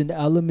there's an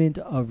element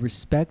of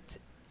respect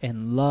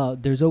and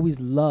love, there's always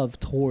love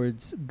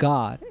towards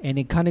God. And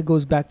it kind of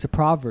goes back to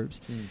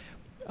Proverbs.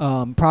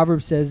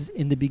 Proverbs says,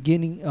 in the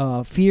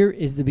beginning, fear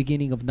is the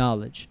beginning of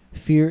knowledge,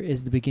 fear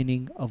is the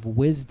beginning of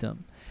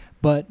wisdom.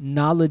 But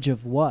knowledge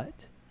of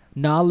what?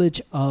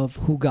 Knowledge of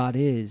who God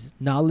is,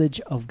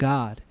 knowledge of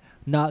God.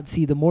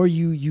 The more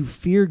you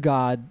fear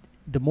God,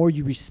 the more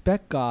you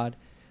respect God,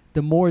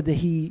 the more that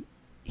he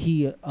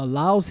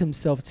allows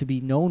himself to be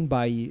known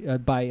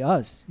by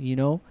us,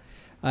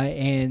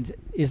 and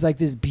it's like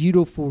this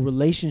beautiful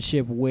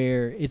relationship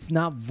where it's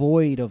not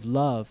void of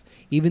love,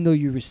 even though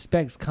you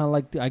respect. It's kind of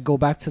like, I go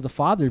back to the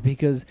Father,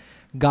 because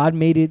God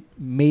made it.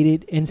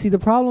 And see, the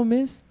problem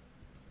is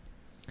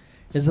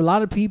there's a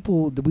lot of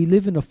people that we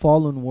live in a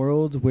fallen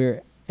world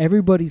where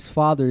everybody's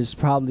father is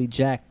probably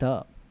jacked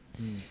up.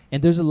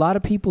 And there's a lot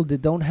of people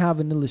that don't have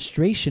an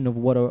illustration of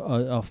what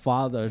a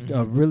father,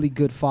 a really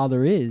good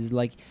father is.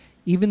 Like,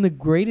 even the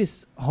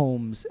greatest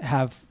homes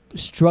have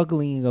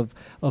struggling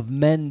of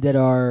men that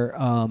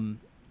are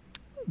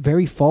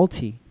very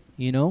faulty,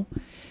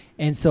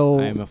 And so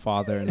I am a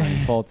father and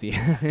I'm faulty.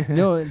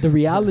 No,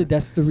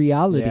 that's the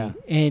reality. Yeah.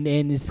 And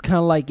it's kind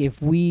of like, if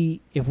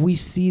we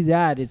see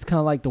that, it's kind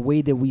of like the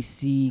way that we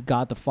see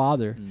God the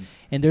Father.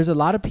 And there's a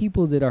lot of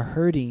people that are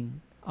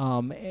hurting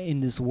in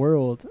this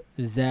world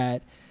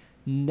that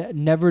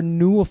never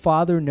knew a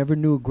father, never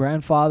knew a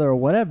grandfather or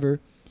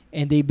whatever,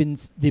 and they've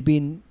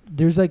been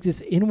there's like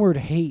this inward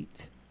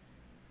hate.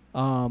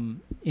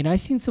 And I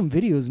seen some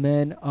videos,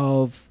 man,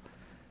 of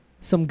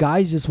some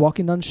guys just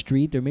walking down the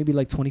street. They're maybe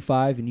like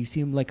 25, and you see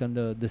them like on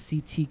the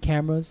CT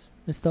cameras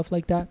and stuff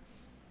like that.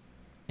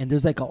 And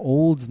there's like an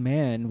old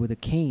man with a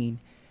cane,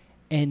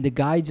 And the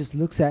guy just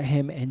looks at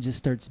him and just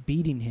starts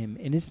beating him.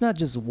 And it's not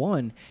just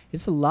one.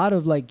 It's a lot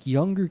of like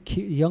younger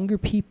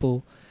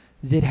people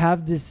that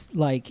have this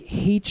like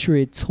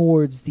hatred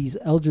towards these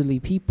elderly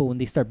people when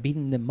they start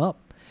beating them up.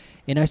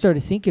 And I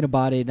started thinking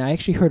about it, and I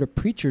actually heard a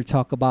preacher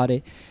talk about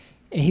it.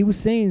 And he was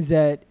saying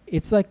that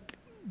it's like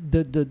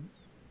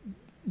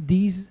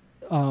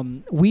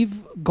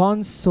we've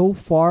gone so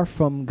far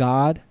from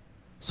God,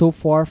 so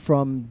far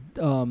from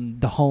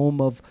the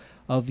home of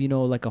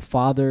like a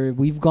father.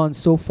 We've gone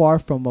so far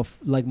from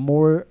like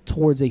more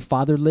towards a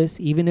fatherless,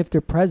 even if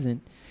they're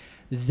present,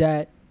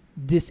 that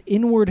this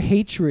inward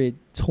hatred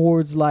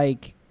towards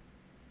like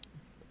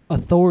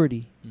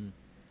authority,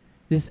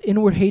 this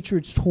inward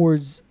hatred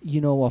towards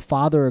a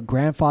father or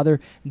grandfather,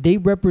 they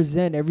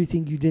represent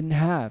everything you didn't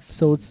have.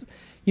 So it's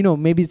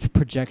maybe it's a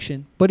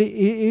projection, but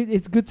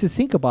it's good to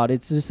think about.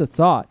 It's just a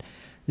thought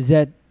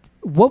that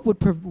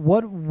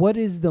what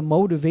is the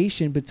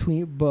motivation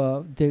between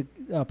the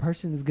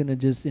person is gonna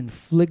just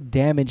inflict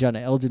damage on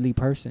an elderly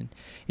person?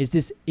 It's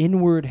this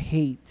inward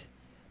hate.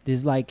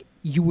 There's like,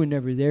 you were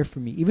never there for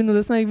me, even though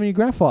that's not even your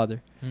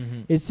grandfather.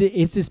 Mm-hmm. It's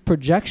this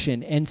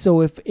projection. And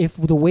so if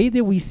the way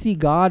that we see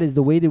God is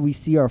the way that we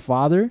see our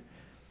Father,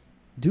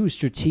 dude,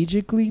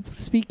 strategically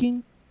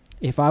speaking,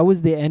 if I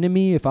was the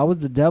enemy, if I was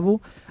the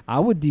devil, I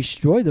would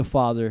destroy the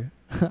Father.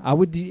 I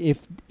would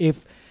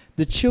if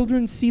the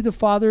children see the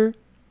Father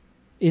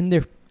in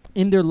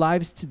their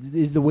lives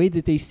is the way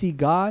that they see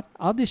God,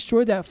 I'll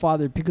destroy that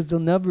Father, because they'll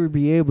never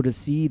be able to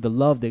see the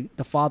love that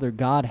the Father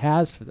God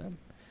has for them.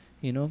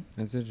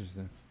 That's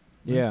interesting.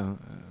 Yeah.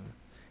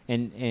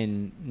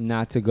 And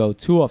not to go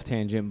too off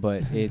tangent,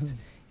 but it's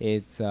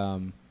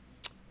the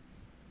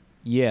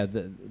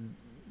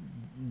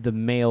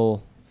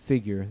male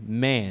figure,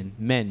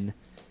 men,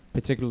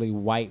 particularly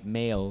white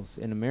males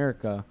in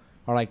America,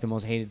 are like the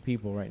most hated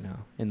people right now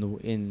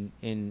in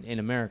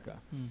America.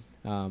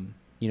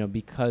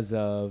 Because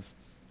of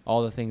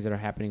all the things that are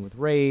happening with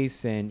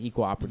race and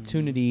equal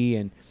opportunity.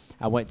 And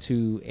I went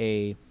to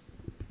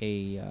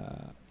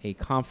a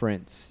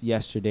conference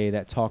yesterday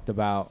that talked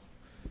about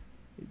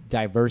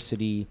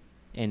diversity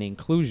and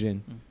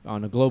inclusion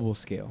on a global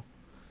scale,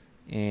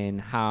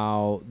 and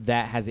how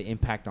that has an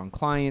impact on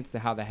clients,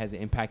 how that has an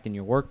impact in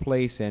your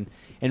workplace, and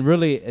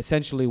really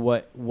essentially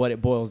what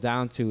it boils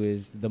down to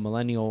is the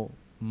millennial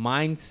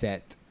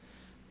mindset,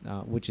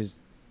 which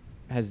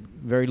has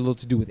very little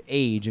to do with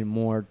age and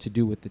more to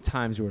do with the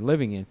times we're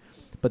living in.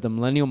 But the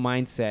millennial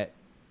mindset,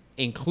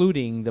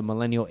 including the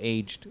millennial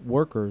aged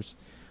workers,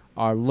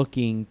 are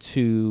looking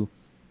to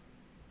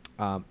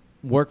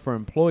work for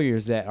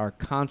employers that are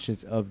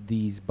conscious of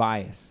these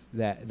bias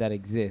that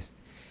exist.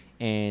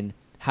 And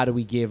how do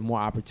we give more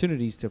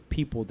opportunities to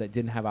people that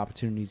didn't have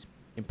opportunities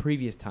in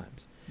previous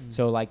times?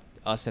 So like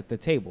us at the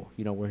table,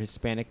 we're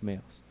Hispanic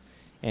males.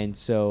 And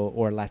so,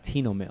 or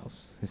Latino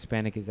males.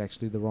 Hispanic is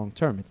actually the wrong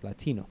term. It's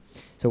Latino.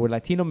 So we're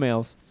Latino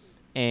males,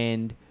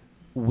 and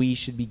we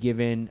should be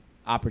given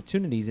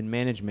opportunities in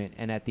management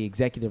and at the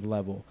executive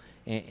level,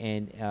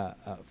 and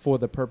for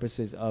the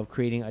purposes of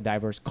creating a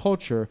diverse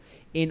culture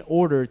in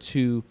order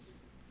to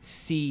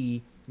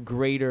see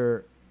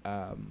greater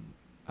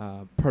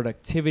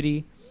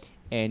productivity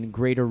and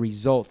greater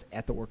results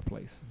at the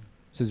workplace.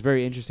 So it's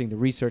very interesting, the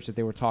research that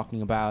they were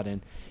talking about,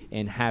 and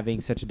having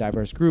such a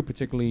diverse group,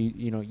 particularly,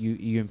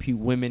 you impute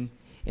women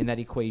in that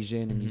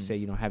equation, and you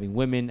say, having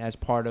women as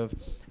part of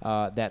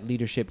that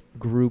leadership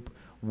group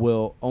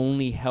will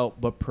only help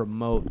but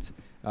promote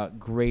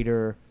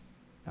greater,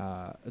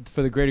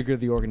 for the greater good of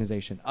the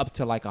organization, up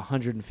to like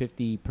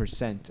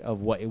 150%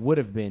 of what it would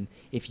have been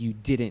if you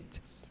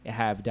didn't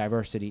have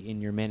diversity in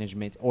your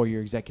management or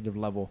your executive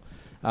level.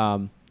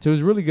 So it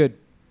was really good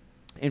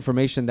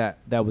information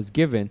that was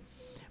given.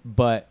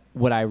 But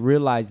what I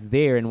realized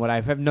there, and what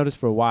I've noticed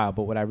for a while,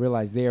 but what I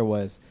realized there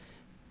was,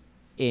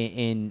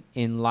 in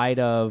light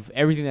of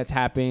everything that's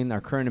happened, our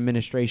current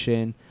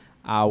administration,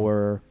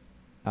 our,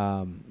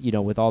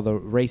 with all the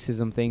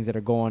racism things that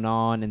are going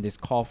on, and this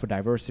call for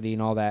diversity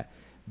and all that,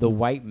 the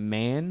white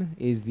man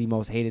is the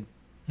most hated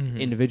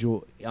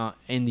individual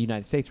in the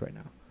United States right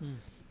now.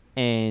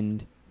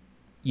 And,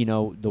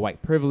 the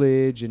white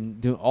privilege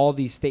and all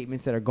these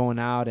statements that are going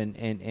out,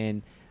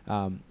 and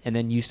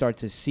then you start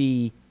to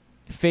see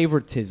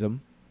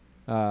favoritism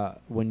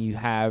when you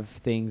have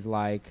things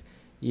like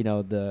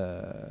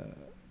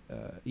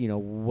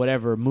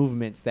whatever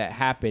movements that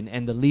happen,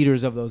 and the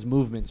leaders of those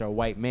movements are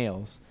white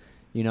males,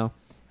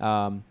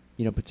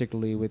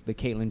 particularly with the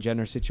Caitlyn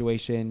Jenner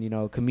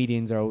situation.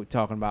 Comedians are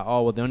talking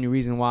about, the only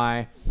reason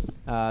why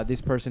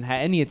this person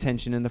had any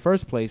attention in the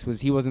first place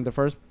was he wasn't the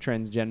first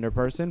transgender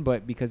person,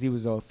 but because he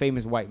was a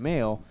famous white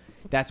male,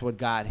 that's what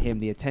got him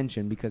the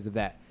attention, because of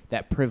that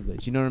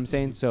privilege. You know what I'm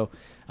saying? So,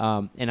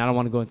 and I don't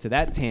want to go into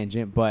that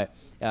tangent, but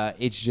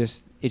it's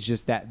just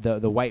that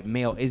the white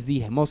male is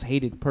the most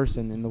hated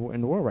person in the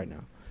world right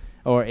now,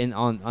 or in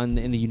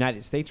the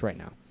United States right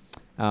now.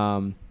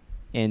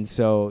 And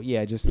so,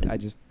 I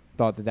just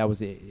thought that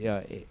was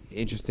a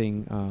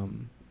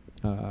interesting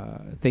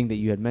thing that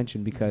you had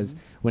mentioned, because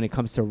when it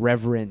comes to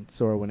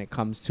reverence, or when it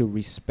comes to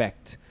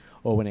respect,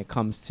 or when it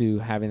comes to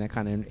having that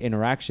kind of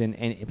interaction,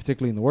 and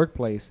particularly in the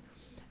workplace,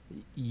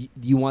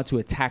 you want to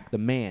attack the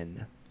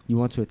man. You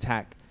want to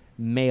attack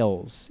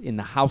males in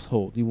the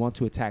household. You want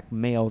to attack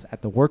males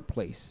at the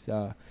workplace.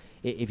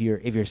 If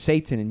you're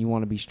Satan and you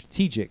want to be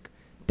strategic,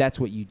 that's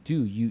what you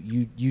do.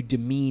 You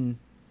demean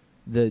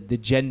the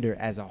gender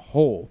as a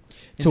whole,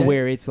 and to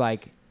where it's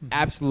like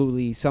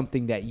absolutely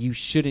something that you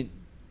shouldn't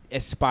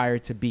aspire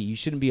to be. You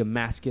shouldn't be a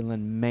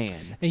masculine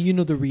man.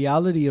 And the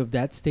reality of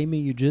that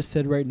statement you just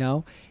said right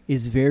now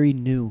is very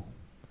new.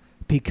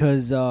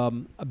 Because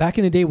back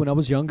in the day when I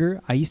was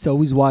younger, I used to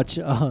always watch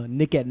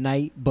Nick at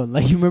Night. But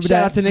like, you remember that?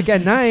 Shout out to Nick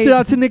at Night. Shout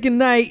out to Nick at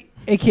Night,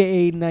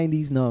 aka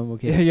 90s. No, I'm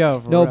okay.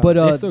 Yo, no, real. but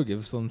they still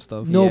give some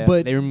stuff. No, yeah,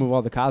 but they remove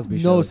all the Cosby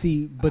shows. No,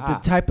 see, but the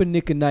type of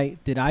Nick at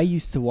Night that I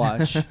used to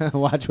watch,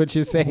 watch what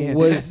you're saying,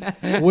 was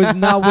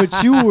not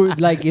what you were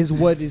like. Is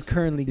what it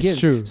currently gives.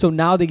 True. So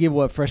now they give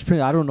what Fresh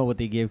Prince. I don't know what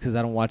they give because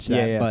I don't watch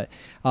that. Yeah. But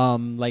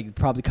like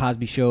probably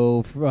Cosby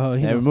Show.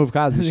 They remove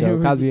Cosby show.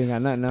 Cosby ain't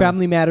got nothing.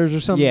 Family Matters or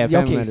something. Yeah,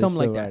 Family Matters, something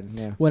like that. right,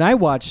 yeah. When I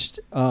watched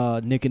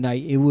Nick at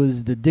Night, it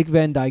was the Dick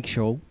Van Dyke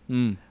Show.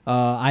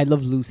 I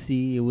Love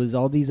Lucy. It was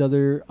all these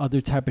other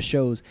type of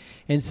shows.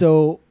 And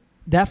so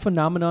that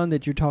phenomenon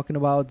that you're talking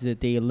about,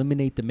 that they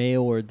eliminate the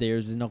male or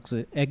there's an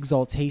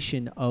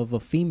exaltation of a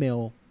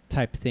female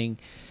type thing,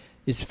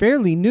 is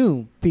fairly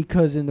new,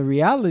 because in the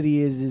reality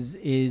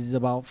is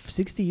about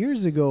 60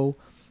 years ago,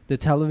 the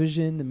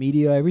television, the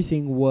media,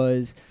 everything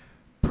was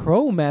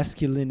pro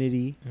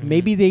masculinity.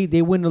 Maybe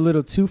they went a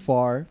little too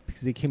far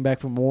because they came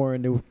back from war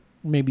and they were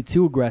maybe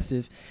too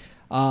aggressive.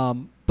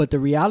 But the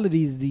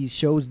reality is these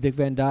shows, Dick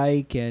Van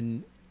Dyke,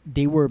 and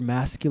they were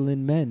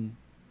masculine men.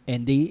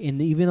 And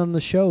even on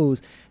the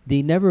shows,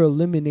 they never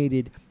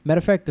eliminated. Matter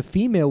of fact, the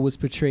female was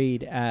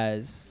portrayed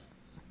as.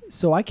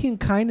 So I can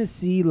kind of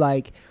see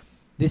like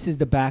this is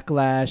the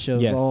backlash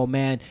of, oh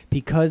man,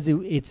 because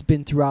it's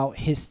been throughout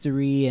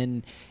history,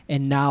 and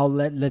now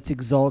let's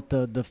exalt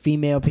the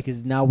female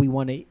because now we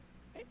want to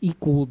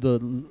equal the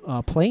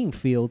playing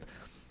field.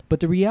 But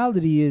the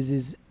reality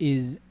is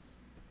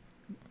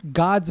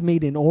God's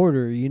made an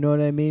order, you know what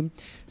I mean?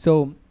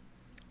 So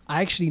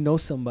I actually know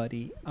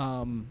somebody.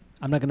 I'm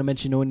not going to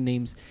mention no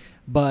names,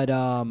 but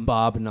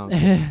Bob, no.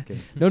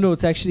 no,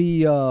 it's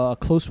actually a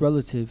close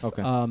relative.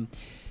 Okay.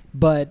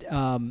 But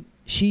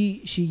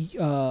she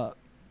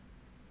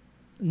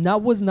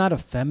was not a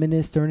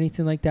feminist or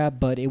anything like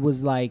that, but it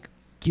was like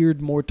geared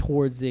more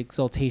towards the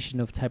exaltation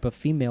of type of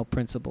female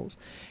principles.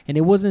 And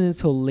it wasn't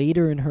until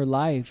later in her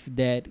life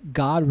that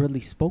God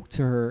really spoke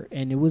to her,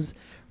 and it was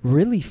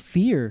really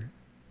fear.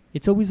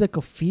 It's always like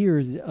a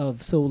fear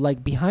of, so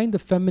like behind the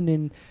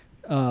feminine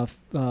type,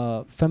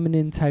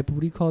 what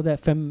do you call that?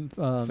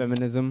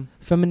 Feminism.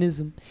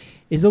 Feminism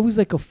is always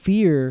like a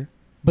fear,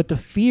 but the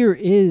fear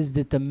is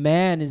that the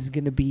man is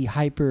going to be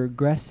hyper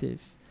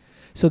aggressive.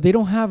 So they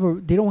don't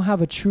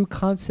have a true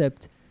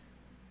concept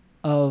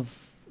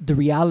of the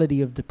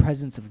reality of the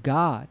presence of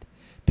God,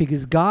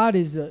 because God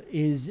is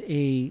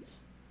a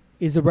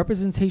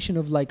representation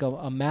of like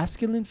a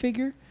masculine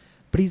figure,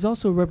 but he's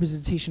also a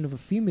representation of a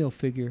female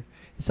figure.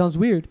 It sounds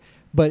weird,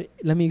 but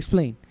let me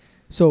explain.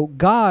 So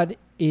God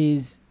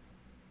is,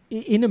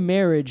 in a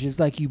marriage, is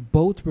like you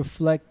both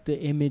reflect the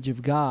image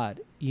of God.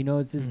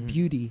 It's this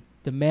beauty.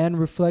 The man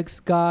reflects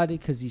God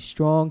because he's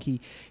strong. He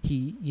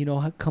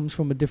comes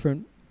from a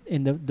different,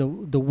 and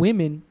the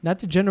women, not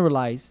to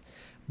generalize,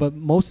 but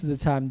most of the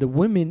time the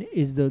women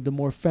is the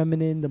more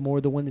feminine, the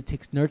one that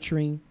takes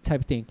nurturing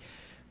type thing.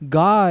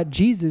 God,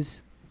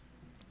 Jesus,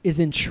 is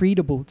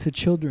entreatable to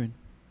children.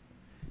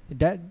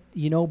 That,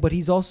 but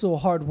he's also a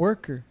hard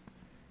worker.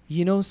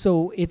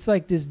 So it's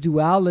like this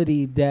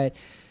duality that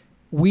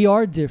we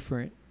are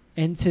different.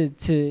 And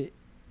to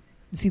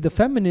see, the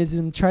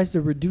feminism tries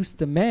to reduce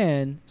the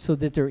man so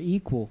that they're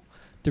equal.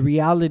 The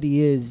reality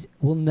is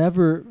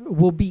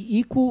we'll be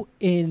equal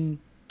in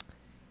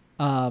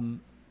love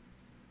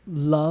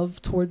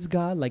towards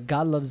God. Like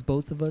God loves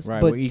both of us. Right,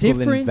 but we're equal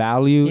different in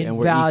value, in and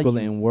we're value. equal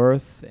in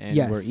worth, and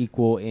Yes. we're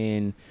equal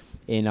in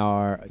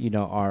our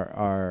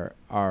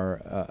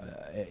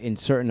in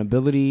certain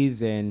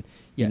abilities, and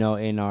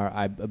in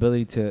our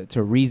ability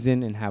to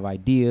reason and have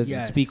ideas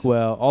and speak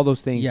well, all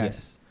those things.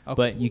 Yes. Okay.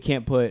 But you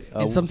can't put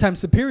and sometimes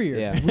superior.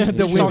 Yeah.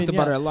 The You women, talked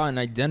about it a lot in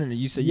identity.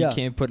 You said you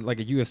can't put like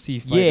a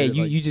UFC fighter.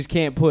 Yeah, you just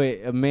can't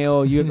put a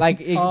male. You like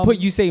put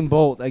Usain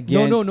Bolt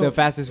against the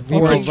fastest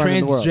or runner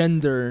in the world.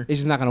 transgender. It's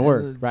just not gonna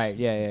work, right?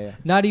 Yeah.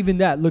 Not even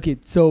that. Look at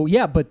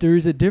but there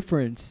is a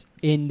difference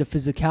in the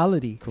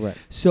physicality. Correct.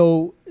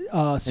 So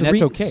that's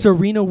okay.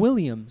 Serena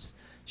Williams,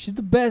 she's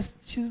the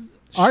best. She's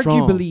Strong.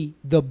 arguably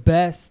the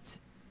best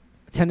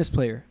tennis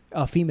player,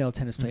 female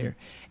tennis player.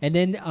 And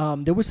then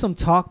there was some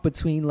talk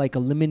between like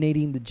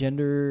eliminating the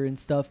gender and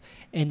stuff,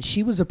 and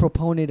she was a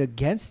proponent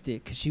against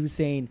it because she was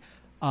saying,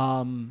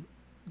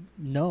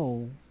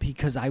 no,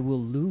 because I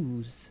will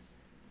lose.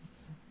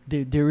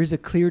 There is a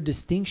clear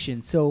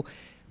distinction. So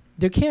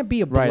there can't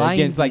be a right blind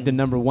against like the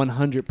number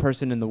 100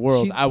 person in the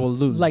world. I will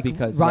lose like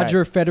because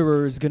Roger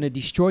Federer is gonna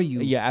destroy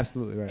you. Yeah,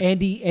 absolutely right.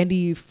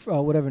 Andy,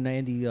 whatever, not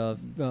Andy.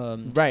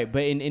 Right,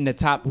 but in the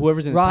top,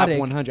 whoever's in the Roddick, top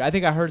 100, I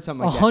think I heard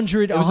something like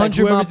 100, that. It was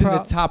 100 like whoever's in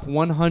mile the top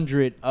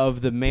 100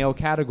 of the male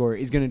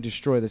category is going to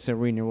destroy the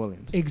Serena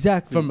Williams.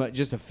 Exactly. From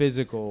just a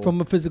physical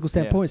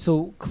standpoint. Yeah.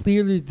 So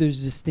clearly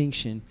there's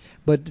distinction,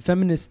 but the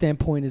feminist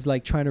standpoint is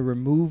like trying to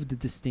remove the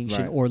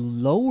distinction or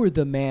lower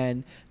the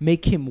man,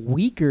 make him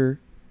weaker.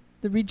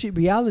 The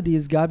reality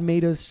is God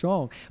made us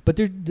strong. But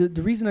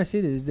the reason I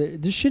say this is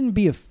that there shouldn't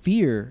be a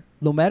fear.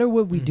 No matter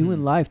what we do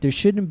in life, there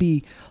shouldn't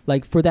be,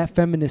 like, for that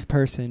feminist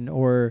person,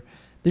 or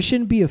there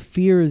shouldn't be a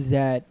fear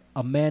that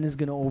a man is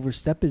going to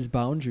overstep his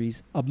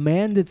boundaries. A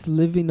man that's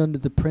living under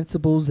the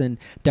principles and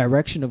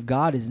direction of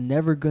God is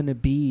never going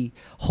to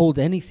hold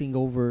anything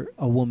over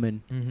a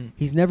woman. Mm-hmm.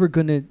 He's never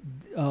going to,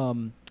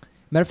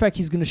 matter of fact,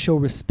 he's going to show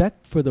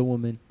respect for the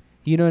woman.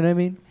 You know what I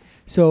mean?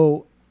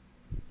 So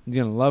he's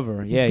going to love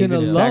her. He's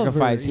going to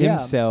sacrifice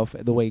himself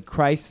the way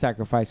Christ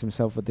sacrificed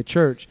himself for the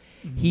church.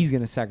 Mm-hmm. He's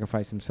going to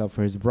sacrifice himself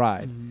for his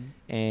bride.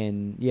 Mm-hmm.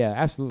 And yeah,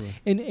 absolutely.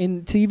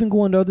 And to even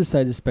go on the other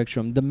side of the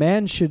spectrum, the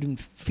man shouldn't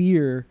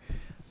fear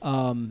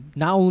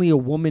not only a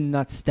woman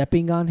not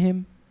stepping on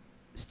him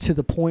to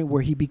the point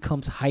where he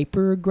becomes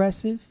hyper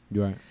aggressive.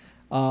 Right.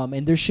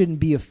 And there shouldn't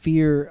be a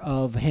fear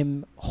of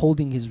him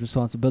holding his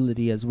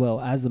responsibility as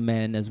well as a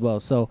man as well.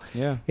 So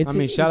yeah,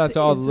 shout out to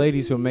all the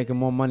ladies who are making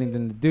more money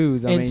than the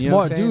dudes. And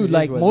smart, dude.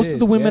 Like most of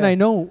the women I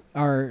know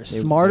are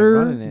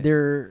smarter.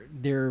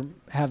 They're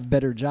have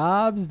better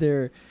jobs.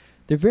 They're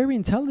very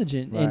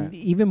intelligent and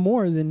even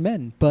more than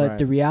men. But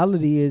the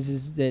reality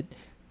is that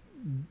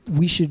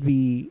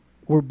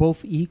we're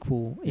both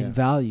equal in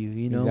value.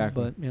 You know,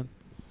 exactly. But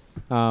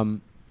yeah.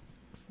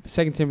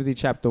 2 Timothy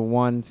chapter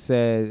 1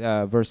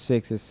 says, verse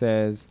 6, it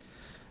says,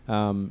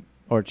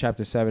 or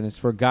chapter 7 is,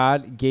 for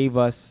God gave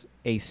us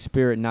a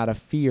spirit not of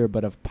fear,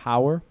 but of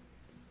power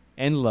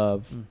and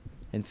love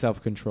and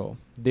self-control.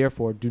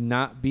 Therefore, do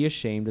not be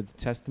ashamed of the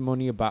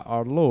testimony about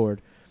our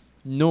Lord,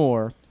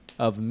 nor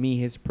of me,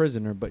 his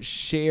prisoner, but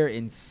share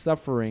in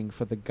suffering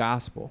for the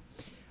gospel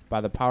by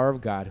the power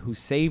of God, who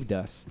saved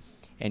us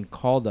and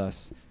called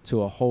us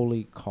to a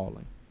holy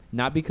calling.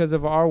 Not because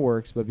of our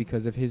works, but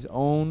because of his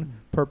own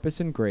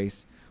purpose and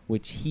grace,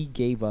 which he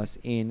gave us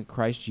in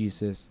Christ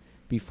Jesus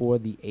before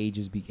the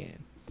ages began.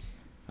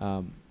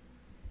 And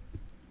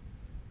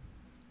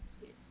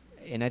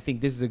I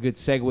think this is a good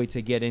segue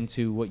to get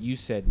into what you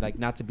said, like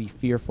not to be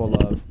fearful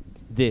of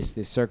this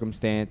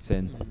circumstance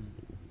and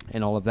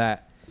all of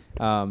that.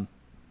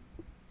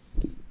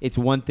 It's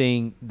one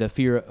thing, the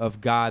fear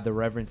of God, the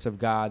reverence of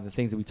God, the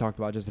things that we talked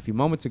about just a few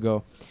moments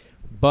ago,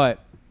 but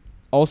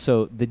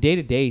also the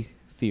day-to-day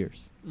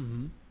fears,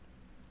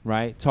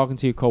 right? Talking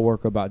to your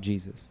coworker about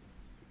Jesus,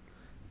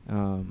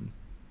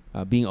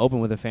 being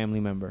open with a family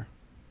member,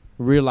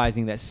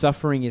 realizing that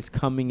suffering is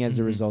coming as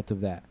a result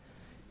of that.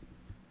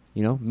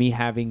 You know, me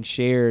having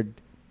shared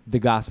the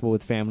gospel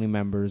with family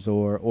members,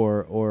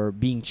 or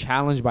being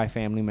challenged by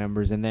family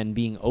members, and then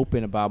being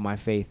open about my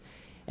faith,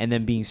 and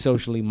then being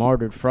socially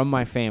martyred from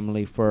my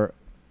family for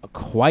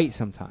quite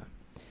some time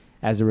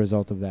as a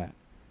result of that.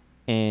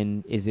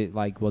 And is it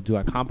like, well, do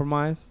I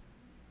compromise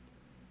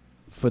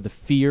for the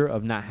fear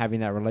of not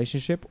having that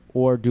relationship,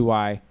 or do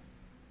I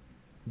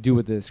do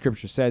what the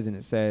scripture says? And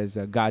it says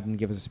God didn't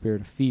give us a spirit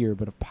of fear,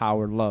 but of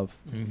power, love,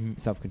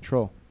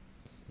 self-control.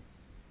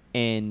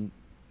 And,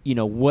 you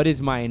know, what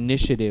is my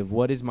initiative?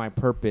 What is my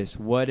purpose?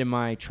 What am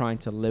I trying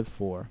to live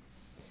for?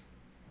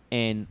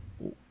 And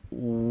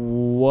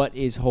what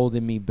is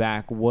holding me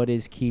back? What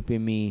is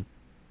keeping me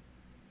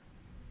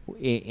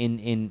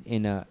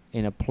in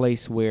a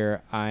place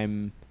where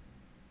I'm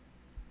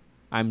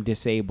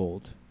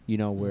disabled? You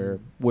know,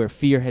 where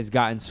fear has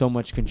gotten so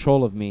much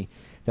control of me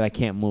that I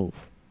can't move.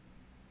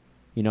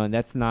 You know, and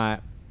that's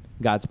not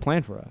God's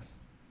plan for us.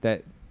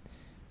 That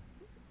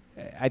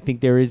I think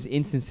there is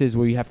instances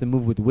where you have to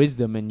move with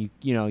wisdom, and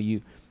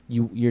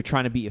you're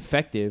trying to be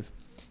effective.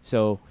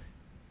 So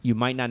you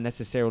might not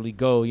necessarily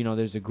go, you know,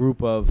 there's a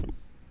group of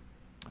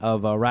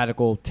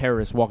radical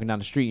terrorists walking down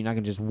the street. You're not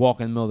going to just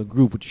walk in the middle of the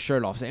group with your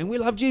shirt off saying, we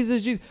love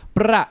Jesus, Jesus,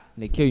 brah,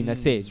 and they kill you, and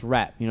that's it. It's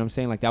rap. You know what I'm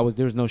saying? Like, there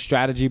was no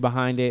strategy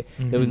behind it.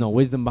 There was no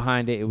wisdom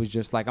behind it. It was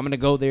just like, I'm going to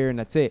go there, and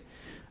that's it.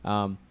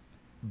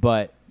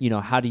 But, you know,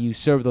 how do you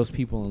serve those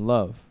people in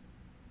love?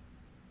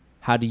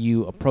 How do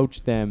you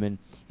approach them,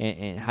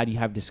 and how do you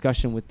have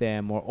discussion with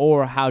them?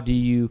 Or how do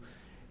you,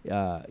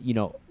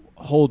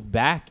 hold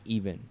back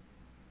even?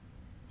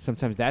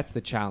 Sometimes that's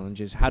the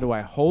challenge, is how do I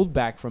hold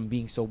back from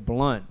being so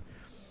blunt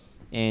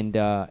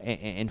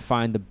and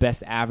find the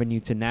best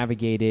avenue to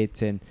navigate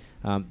it? And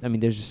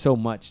there's just so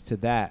much to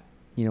that,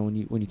 you know,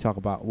 when you talk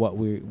about what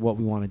we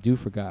want to do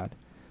for God.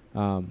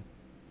 And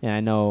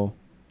I know,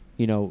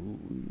 you know,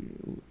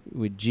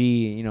 with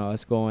G, you know,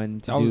 us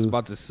going to I was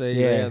about to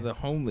say, the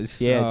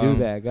homeless. Yeah, do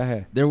that. Go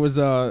ahead. There was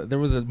a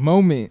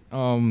moment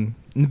in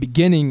the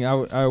beginning.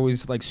 I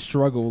always like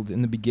struggled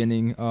in the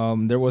beginning.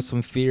 There was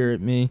some fear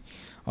at me.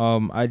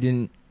 I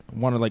didn't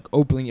want to like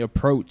openly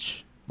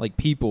approach like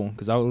people,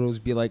 because I would always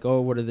be like,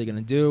 oh, what are they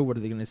gonna do? What are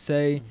they gonna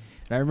say?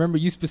 And I remember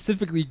you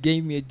specifically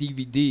gave me a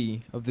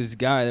DVD of this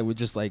guy that would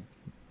just like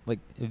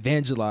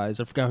evangelize.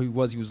 I forgot who he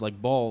was. He was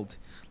like bald,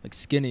 like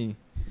skinny,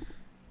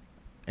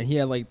 and he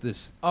had like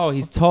this. Oh,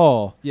 he's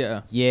tall.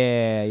 Yeah.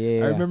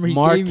 Yeah. I remember he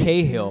Mark gave me-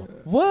 Cahill.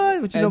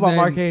 What? What you know And about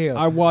Mark then Cahill?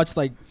 I watched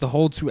like the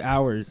whole 2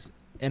 hours,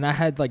 and I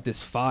had like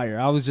this fire.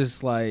 I was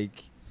just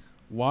like,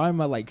 why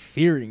am I like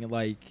fearing?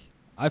 Like,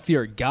 I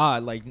fear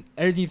God. Like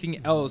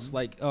anything else,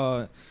 like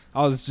I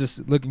was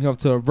just looking up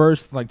to a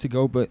verse like to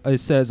go, but it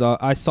says,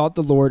 I sought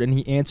the Lord and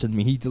he answered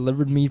me. He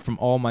delivered me from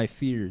all my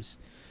fears.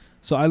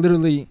 So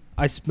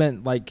I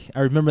spent like, I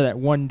remember that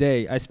one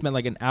day I spent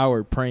like an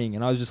hour praying,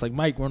 and I was just like,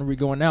 Mike, when are we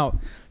going out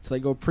to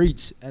like go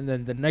preach? And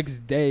then the next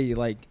day,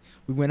 like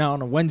we went out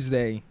on a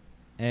Wednesday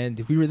and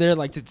we were there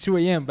like to 2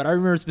 a.m. But I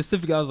remember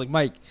specifically, I was like,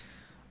 Mike,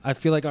 I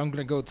feel like I'm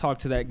going to go talk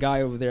to that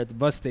guy over there at the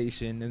bus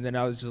station. And then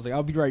I was just like,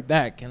 I'll be right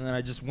back. And then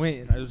I just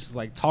went, and I was just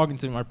like talking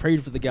to him. I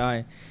prayed for the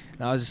guy,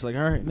 and I was just like,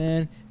 all right,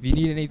 man, if you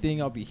need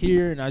anything, I'll be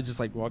here. And I just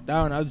like walked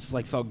out, and I just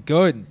like felt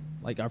good.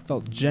 Like I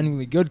felt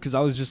genuinely good, because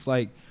I was just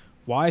like,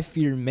 why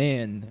fear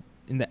man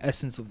in the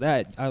essence of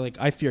that?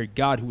 I fear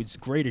God, who is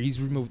greater.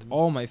 He's removed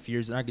all my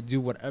fears, and I could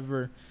do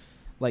whatever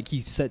like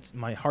he sets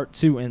my heart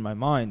to and my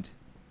mind.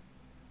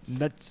 And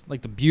that's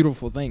like the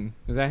beautiful thing.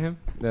 Was that him?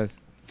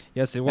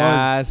 Yes, it was.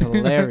 That's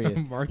hilarious.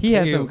 Mark He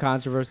has Cahill. some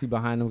controversy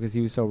behind him because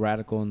he was so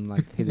radical in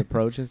like his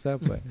approach and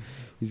stuff, but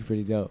he's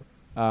pretty dope.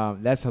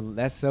 That's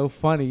so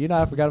funny. You know,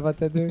 I forgot about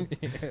that dude.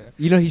 Yeah.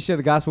 You know, he shared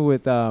the gospel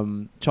with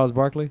Charles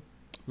Barkley.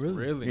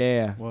 Really?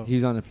 Yeah. Wow. He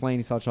was on the plane.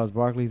 He saw Charles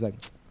Barkley. He's like,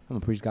 I'm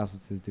gonna preach the gospel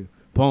to this dude.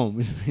 Boom.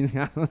 He's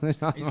like,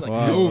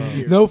 Wow. no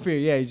fear. No fear.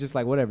 Yeah. He's just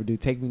like, whatever,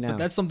 dude. Take me now. But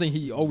that's something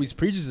he always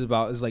preaches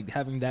about, is like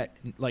having that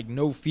like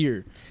no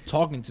fear,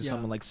 talking to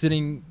someone, like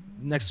sitting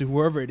next to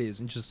whoever it is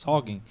and just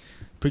talking,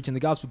 preaching the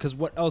gospel. Because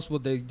what else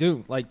would they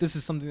do? Like, this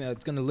is something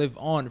that's going to live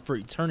on for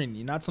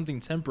eternity, not something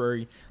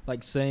temporary,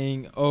 like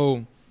saying,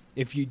 oh,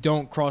 if you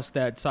don't cross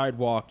that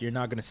sidewalk, you're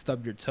not going to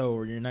stub your toe,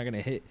 or you're not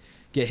going to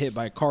get hit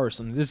by a car or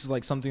something. This is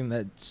like something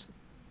it's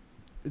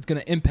going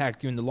to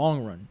impact you in the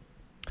long run.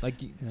 Like,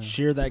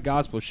 share that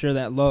gospel, share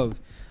that love,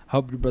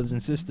 help your brothers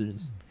and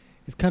sisters.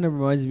 It kind of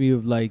reminds me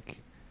of like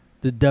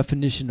the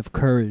definition of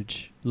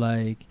courage.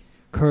 Like,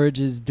 courage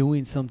is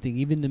doing something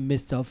even in the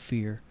midst of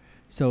fear.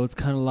 So it's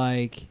kind of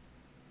like,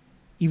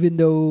 even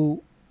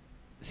though,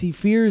 see,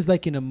 fear is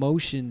like an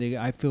emotion that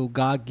I feel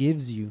God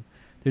gives you.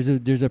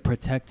 There's a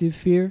protective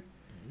fear.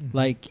 Mm-hmm.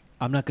 Like,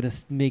 I'm not gonna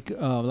make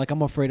like,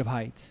 I'm afraid of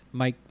heights.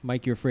 Mike,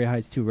 you're afraid of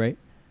heights too, right?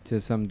 to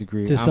some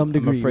degree.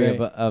 I'm afraid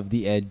right? of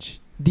the edge.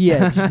 The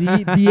edge,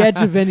 the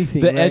edge of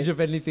anything. The right? edge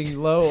of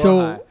anything low or high.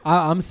 So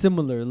I'm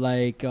similar.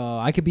 Like,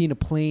 I could be in a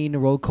plane, a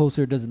roller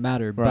coaster, it doesn't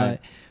matter. Right.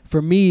 But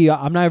for me,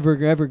 I'm not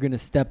ever gonna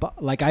step up.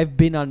 Like, I've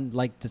been on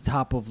like the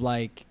top of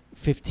like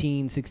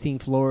 15, 16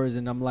 floors,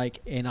 and I'm like,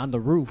 and on the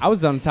roof. I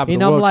was on top of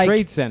And the I'm World like-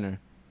 Trade Center,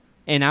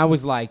 and I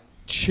was like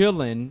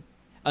chilling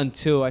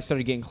until I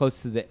started getting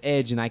close to the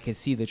edge and I could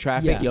see the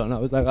traffic. Yeah. Yo, and I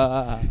was like,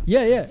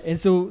 Yeah. And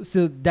so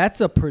that's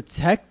a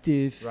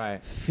protective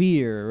Right.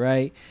 fear,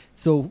 right?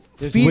 So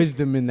There's fear,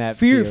 wisdom in that.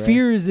 fear, right?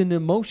 fear is an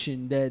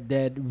emotion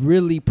that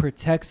really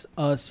protects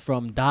us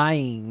from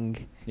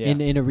dying Yeah.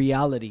 in a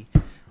reality.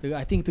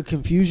 I think the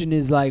confusion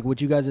is like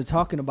what you guys are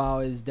talking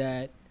about is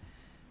that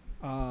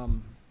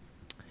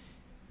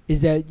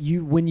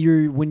you when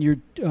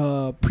you're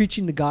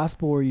preaching the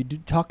gospel or you're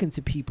talking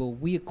to people,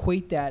 we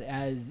equate that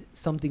as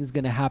something's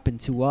gonna happen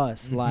to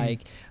us, Mhm.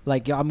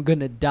 like I'm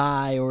gonna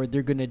die or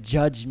they're gonna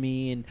judge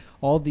me and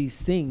all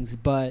these things.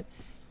 But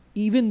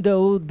even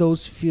though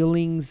those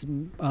feelings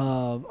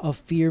of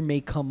fear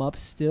may come up,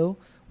 still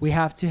we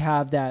have to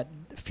have that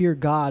fear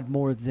God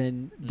more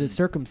than the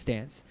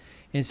circumstance.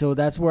 And so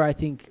that's where I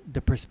think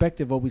the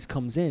perspective always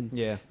comes in.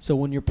 Yeah. So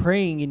when you're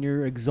praying and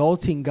you're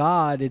exalting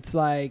God, it's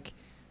like,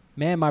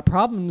 man, my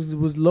problems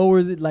was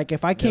lower. Like,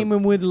 if I came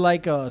in with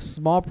like a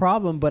small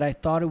problem, but I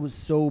thought it was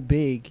so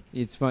big.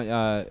 It's fun.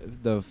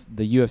 The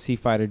UFC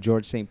fighter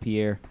George St.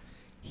 Pierre,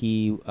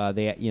 they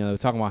were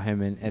talking about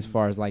him, and as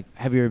far as like,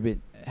 have you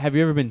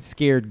ever been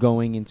scared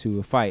going into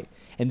a fight?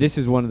 And this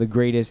is one of the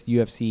greatest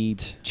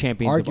UFC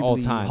champions of all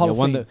Arguably, time. Hall of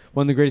one Fame.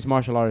 of the greatest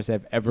martial artists that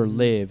have ever Mhm.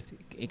 lived,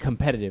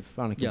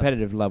 on a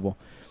competitive level.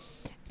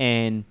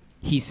 And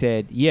he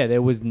said, yeah,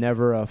 there was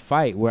never a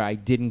fight where I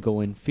didn't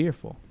go in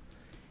fearful.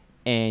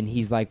 And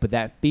he's like, but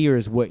that fear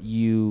is what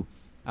you,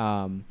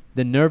 the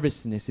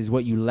nervousness is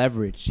what you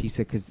leverage. He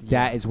said, because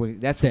that's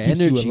what keeps you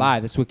energy.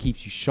 alive. That's what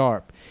keeps you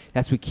sharp.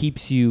 That's what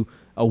keeps you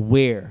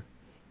aware.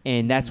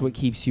 And that's what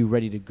keeps you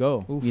ready to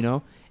go, Oof. you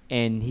know?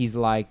 And he's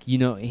like,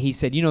 he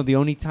said, the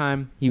only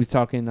time he was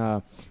talking,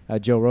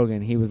 Joe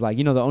Rogan, he was like,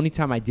 the only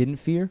time I didn't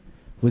fear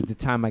was the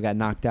time I got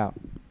knocked out.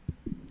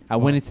 I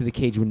went into the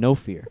cage with no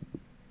fear,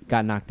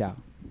 got knocked out,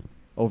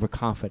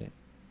 overconfident.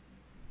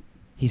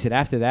 He said,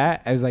 after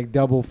that, I was like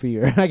double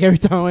fear. Like every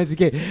time I went to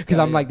the cage, because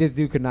I'm like, this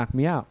dude could knock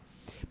me out.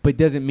 But it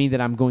doesn't mean that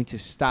I'm going to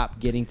stop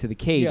getting to the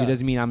cage. Yeah. It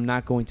doesn't mean I'm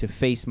not going to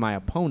face my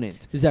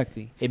opponent.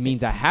 Exactly. It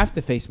means I have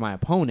to face my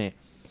opponent.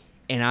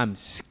 and I'm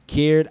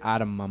scared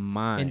out of my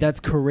mind. And that's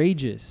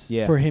courageous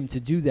for him to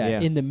do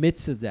that in the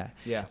midst of that.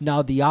 Yeah.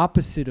 Now, the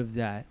opposite of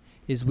that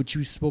is what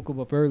you spoke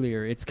about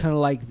earlier. It's kind of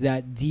like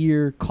that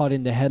deer caught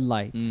in the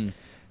headlights,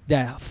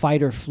 that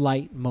fight or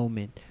flight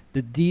moment.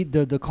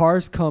 The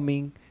car's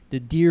coming, the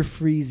deer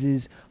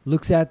freezes,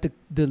 looks at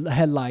the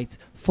headlights,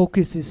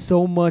 focuses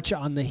so much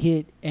on the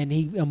hit, and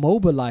he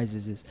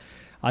immobilizes us.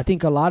 I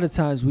think a lot of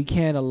times we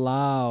can't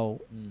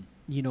allow,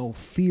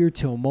 fear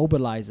to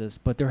immobilize us,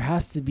 but there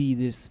has to be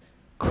this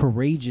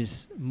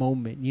courageous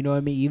moment. You know what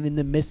I mean? Even in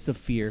the midst of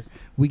fear,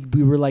 we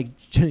were like,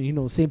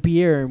 Saint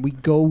Pierre, and we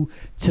go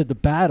to the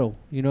battle.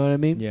 You know what I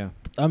mean? Yeah.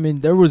 I mean,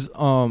 there was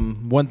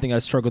one thing I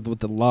struggled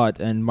with a lot,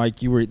 and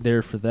Mike, you were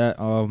there for that,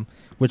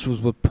 which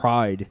was with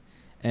pride.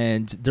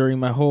 And during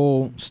my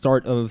whole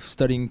start of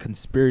studying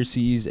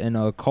conspiracies and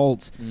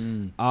cults,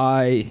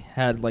 I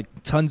had like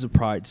tons of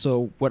pride.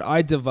 So what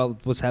I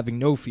developed was having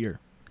no fear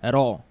at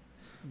all.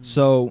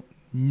 So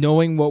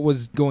knowing what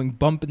was going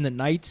bump in the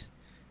night,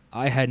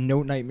 I had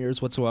no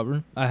nightmares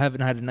whatsoever. I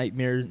haven't had a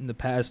nightmare in the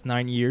past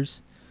 9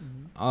 years.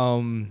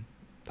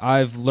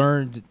 I've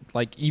learned,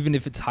 like, even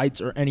if it's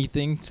heights or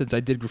anything, since I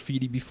did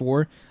graffiti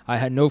before, I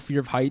had no fear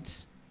of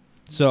heights.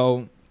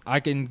 So I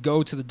can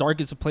go to the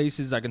darkest of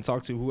places, I can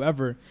talk to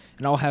whoever,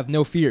 and I'll have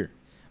no fear.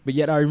 But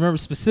yet I remember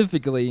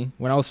specifically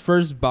when I was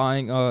first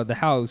buying the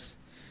house,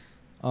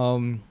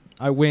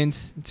 I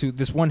went to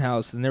this one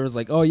house and there was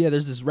like, oh yeah,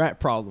 there's this rat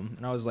problem,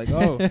 and I was like,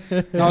 oh,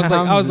 and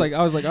I was like,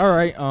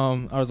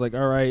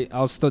 all right,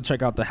 I'll still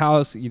check out the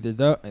house,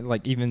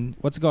 even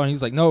what's going on. He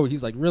was like, no,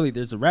 he's like, really,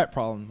 there's a rat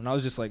problem, and I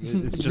was just like,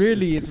 it's just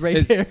really, it's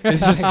right there.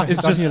 It's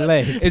just your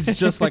leg. It's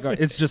just like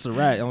it's just a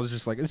rat. I was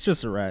just like, it's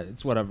just a rat.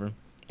 It's whatever.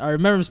 I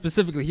remember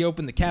specifically he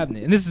opened the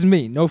cabinet, and this is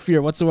me, no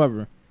fear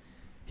whatsoever.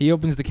 He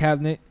opens the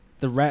cabinet,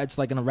 the rat's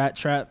like in a rat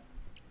trap.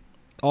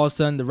 All of a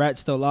sudden, the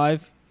rat's still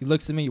alive. He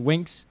looks at me,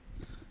 winks.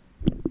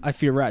 I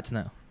fear rats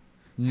now.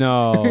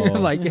 No.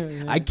 Like,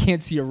 I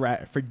can't see a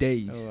rat for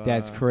days.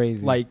 That's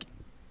crazy. Like,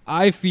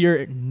 I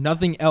fear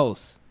nothing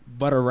else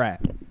but a rat.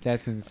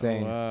 That's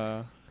insane.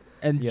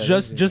 And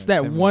just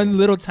that one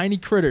little tiny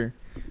critter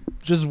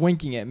just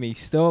winking at me,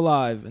 still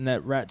alive in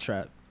that rat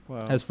trap,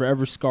 has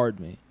forever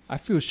scarred me. I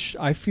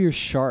fear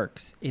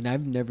sharks, and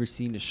I've never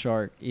seen a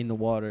shark in the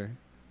water.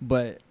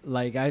 But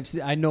like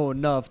I know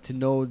enough to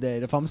know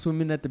that if I'm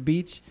swimming at the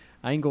beach,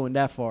 I ain't going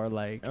that far.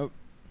 Like,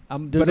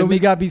 there's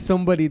always got to be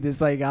somebody that's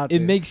like out there.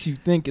 It makes you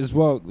think as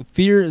well.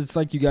 Fear is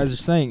like you guys are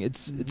saying.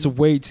 It's a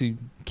way to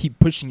keep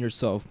pushing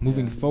yourself,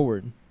 moving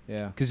forward.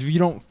 Yeah. Because if you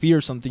don't fear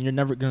something, you're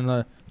never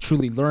gonna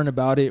truly learn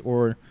about it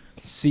or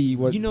see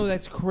what.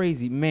 That's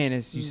crazy, man.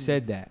 As you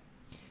said that,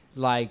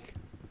 like.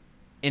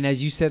 And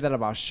as you said that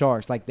about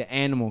sharks, like the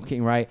Animal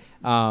King, right?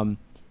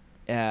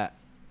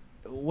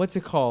 What's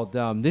it called?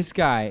 This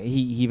guy,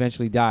 he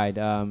eventually died.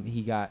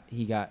 He got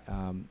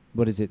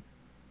what is it?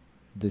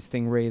 The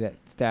stingray that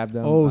stabbed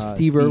him. Oh,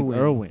 Steve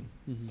Irwin.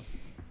 Mm-hmm.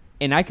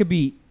 And I could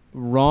be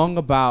wrong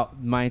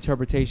about my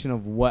interpretation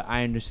of what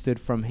I understood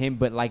from him,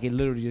 but like it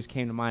literally just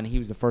came to mind. And he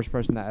was the first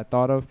person that I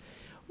thought of.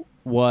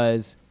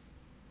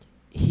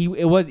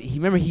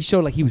 Remember he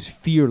showed like he was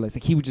fearless.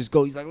 Like he would just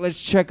go, he's like,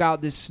 let's check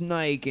out this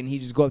snake, and he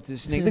just go up to the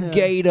snake, the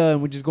gator,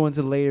 and we just go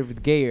into the layer of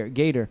the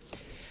gator.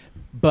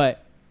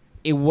 But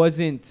it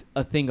wasn't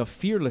a thing of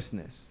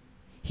fearlessness.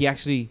 He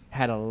actually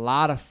had a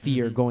lot of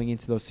fear going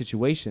into those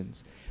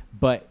situations,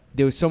 but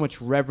there was so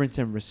much reverence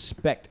and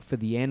respect for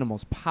the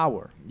animal's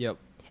power. Yep.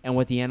 And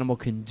what the animal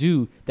can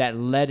do that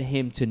led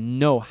him to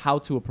know how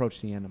to approach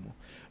the animal,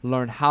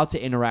 learn how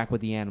to interact with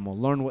the animal,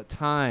 learn what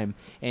time,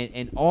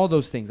 and all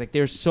those things. Like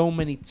there's so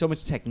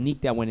much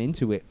technique that went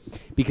into it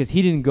because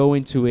he didn't go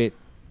into it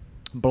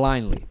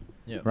blindly,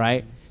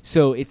 right?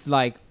 So it's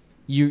like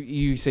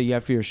you say you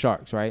have fear of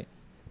sharks, right?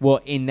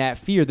 Well, in that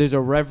fear, there's a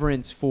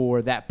reverence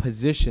for that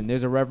position.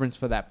 There's a reverence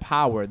for that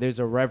power. There's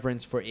a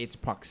reverence for its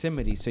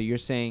proximity. So you're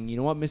saying, you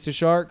know what, Mr.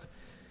 Shark?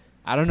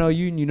 I don't know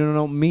you, and you don't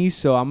know me,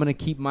 so I'm going to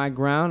keep my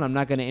ground. I'm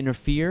not going to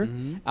interfere.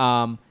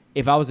 Mm-hmm.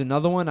 If I was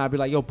another one, I'd be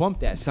like, yo, bump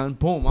that, son.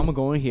 Boom, I'm going to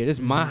go in here. This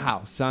is my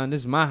house, son. This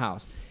is my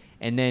house.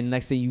 And then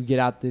next thing you get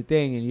out the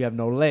thing and you have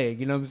no leg.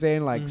 You know what I'm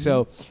saying? Like,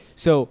 so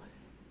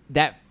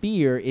that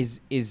fear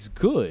is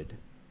good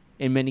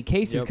in many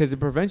cases because it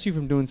prevents you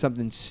from doing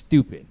something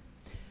stupid.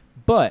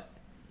 But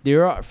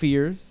there are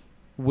fears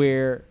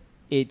where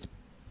it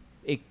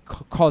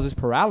causes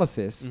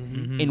paralysis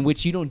in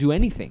which you don't do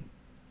anything.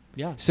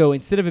 Yeah. So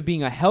instead of it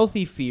being a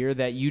healthy fear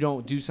that you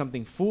don't do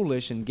something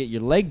foolish and get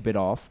your leg bit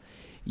off,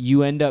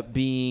 you end up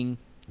being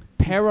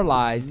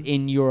paralyzed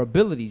in your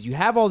abilities. You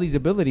have all these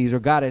abilities, or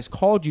God has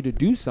called you to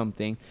do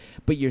something,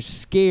 but you're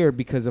scared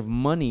because of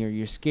money, or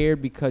you're scared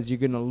because you're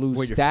going to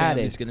lose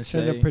status, gonna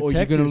say. or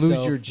you're going to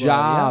lose your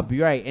job,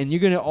 right? And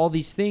you're going to all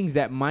these things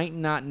that might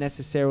not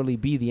necessarily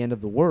be the end of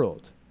the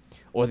world,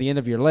 or the end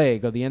of your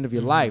leg, or the end of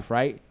your life,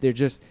 right? They're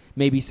just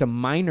maybe some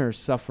minor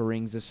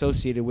sufferings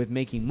associated with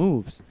making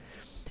moves.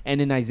 And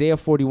in Isaiah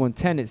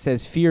 41:10, it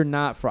says, "Fear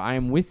not, for I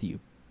am with you.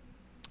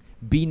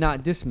 Be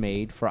not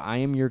dismayed, for I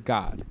am your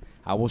God.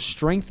 I will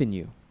strengthen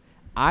you.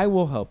 I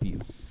will help you.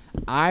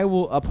 I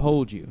will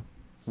uphold you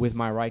with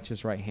my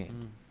righteous right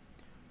hand.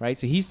 Right?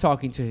 So he's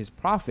talking to his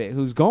prophet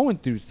who's going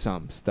through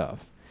some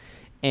stuff.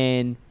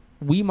 And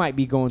we might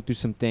be going through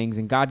some things,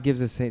 and God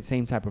gives us the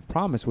same type of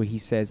promise where he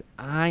says,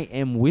 I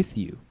am with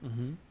you.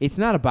 It's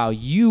not about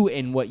you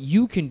and what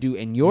you can do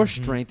and your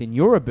strength and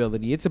your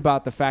ability. It's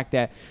about the fact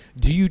that,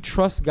 do you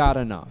trust God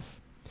enough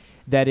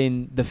that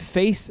in the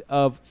face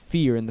of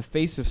fear, in the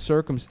face of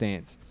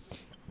circumstance,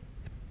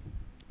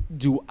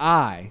 do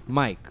I,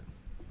 Mike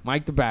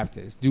the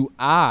Baptist, do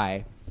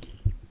I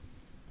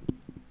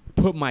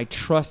put my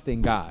trust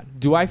in God?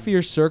 Do I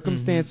fear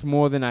circumstance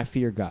more than I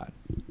fear God?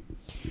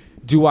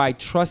 Do I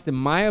trust in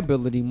my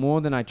ability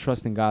more than I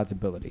trust in God's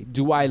ability?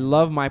 Do I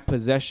love my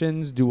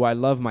possessions? Do I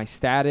love my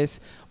status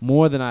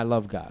more than I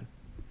love God?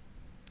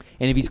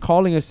 And if he's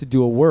calling us to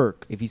do a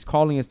work, if he's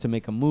calling us to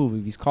make a move,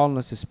 if he's calling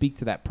us to speak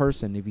to that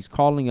person, if he's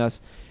calling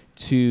us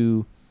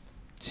to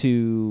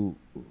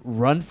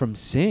run from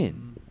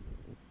sin,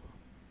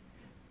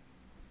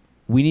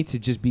 we need to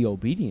just be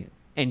obedient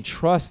and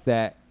trust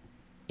that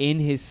in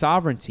his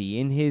sovereignty,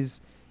 in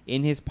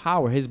his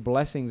power, his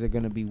blessings are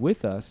going to be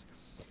with us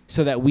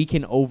so that we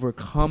can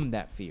overcome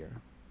that fear.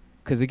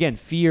 Because again,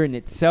 fear in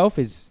itself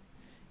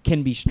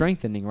can be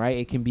strengthening, right?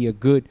 It can be a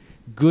good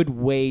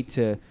way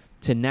to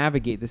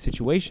navigate the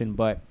situation.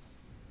 But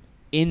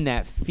in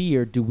that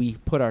fear, do we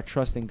put our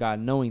trust in God,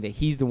 knowing that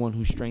he's the one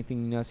who's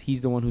strengthening us,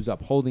 he's the one who's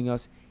upholding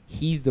us,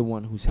 he's the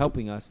one who's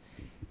helping us.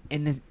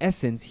 In his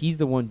essence, he's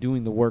the one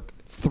doing the work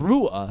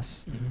through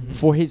us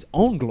for his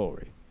own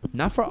glory.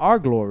 Not for our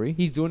glory.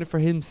 He's doing it for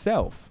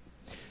himself.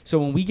 So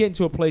when we get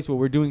into a place where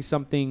we're doing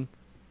something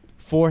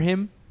for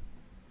him,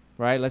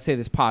 right? Let's say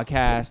this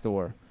podcast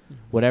or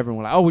whatever, and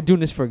we're like, oh, we're doing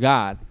this for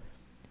God.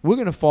 We're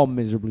going to fall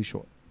miserably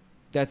short.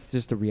 That's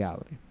just the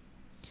reality.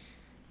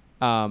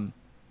 But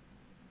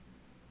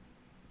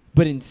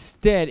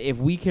instead, if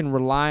we can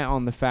rely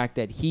on the fact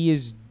that he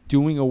is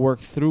doing a work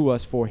through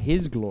us for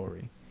his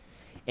glory,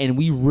 and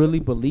we really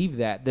believe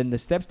that, then the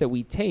steps that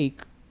we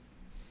take,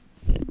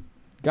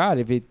 God,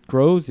 if it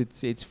grows,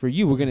 it's for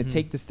you. We're going to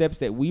take the steps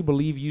that we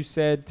believe you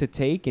said to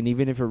take, and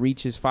even if it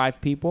reaches 5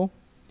 people,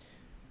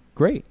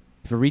 great.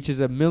 If it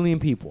reaches 1 million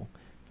people,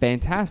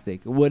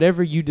 fantastic.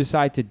 Whatever you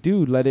decide to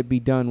do, let it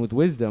be done with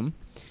wisdom.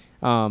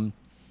 But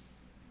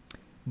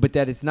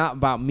that it's not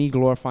about me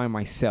glorifying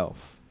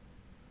myself.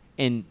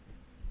 And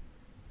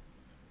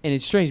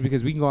it's strange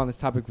because we can go on this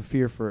topic of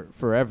fear for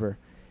forever.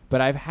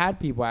 But I've had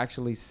people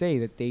actually say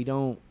that they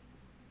don't,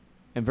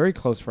 and very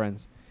close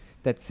friends,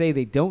 that say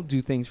they don't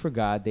do things for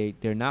God.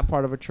 They're not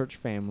part of a church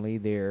family.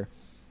 They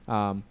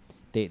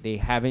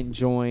haven't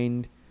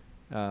joined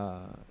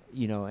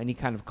any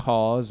kind of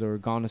cause or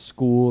gone to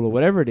school or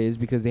whatever it is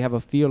because they have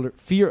a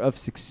fear of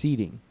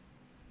succeeding.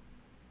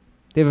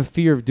 They have a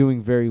fear of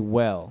doing very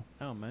well.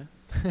 Oh, man.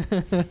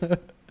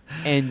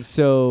 And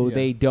so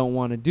they don't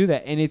want to do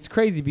that. And it's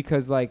crazy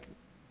because, like,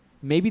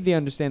 maybe they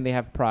understand they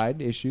have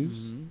pride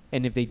issues.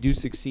 And if they do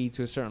succeed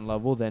to a certain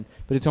level, then,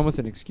 but it's almost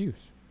an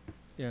excuse.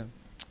 Yeah.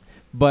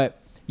 But,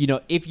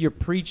 if you're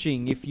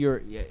preaching, if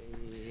you're,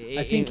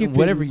 I think if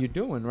whatever you're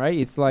doing, right?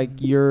 It's like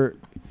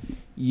if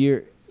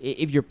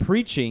you're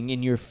preaching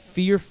and you're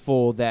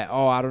fearful that,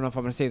 oh, I don't know if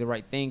I'm going to say the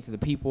right thing to the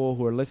people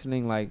who are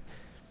listening, like,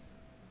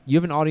 you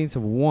have an audience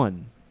of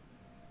 1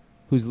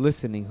 who's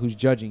listening, who's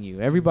judging you.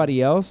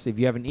 Everybody else, if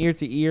you have an ear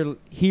to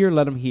hear,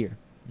 let them hear.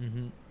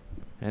 And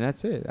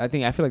that's it. I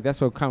feel like that's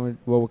what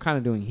we're kind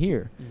of doing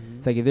here.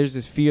 It's like if there's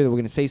this fear that we're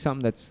going to say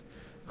something that's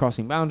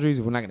crossing boundaries,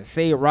 if we're not going to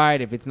say it right,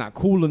 if it's not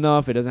cool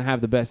enough, it doesn't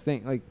have the best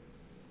thing. Like,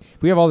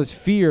 we have all this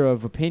fear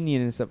of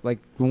opinion and stuff. Like,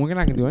 we're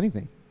not going to do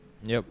anything.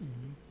 Yep.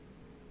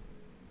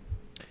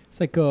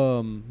 It's like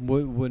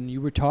when you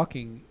were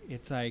talking,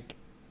 it's like,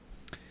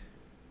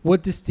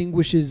 what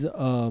distinguishes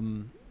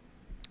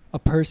a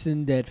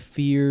person that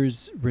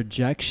fears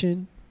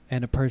rejection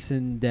and a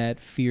person that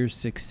fears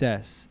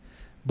success?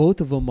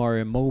 Both of them are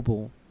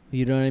immobile.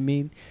 You know what I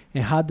mean?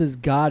 And how does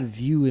God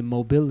view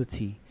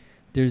immobility?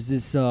 There's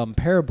this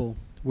parable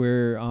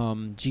where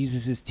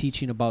Jesus is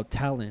teaching about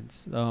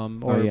talents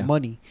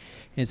money.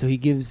 And so he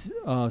gives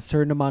a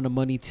certain amount of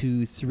money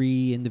to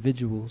 3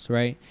 individuals,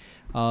 right?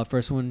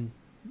 First one,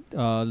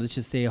 let's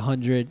just say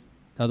 100.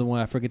 The other one,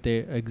 I forget the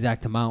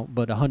exact amount,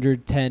 but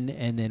 110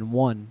 and then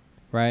 1,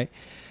 right?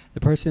 The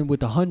person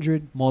with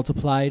 100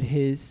 multiplied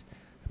his.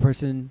 The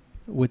person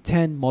with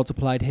 10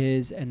 multiplied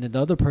his. And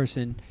the other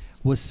person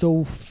was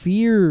so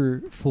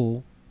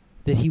fearful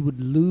that he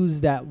would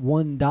lose that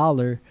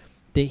 $1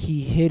 that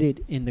he hid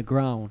it in the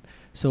ground.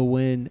 So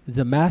when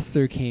the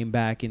master came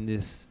back in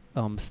this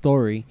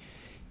story,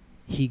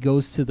 he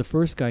goes to the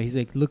first guy. He's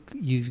like, look,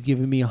 you've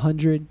given me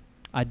 100.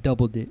 I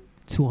doubled it,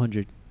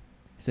 200. He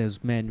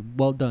says, man,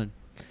 well done.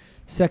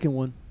 Second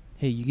one,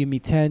 hey, you give me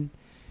 10.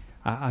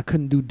 I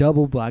couldn't do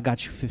double, but I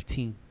got you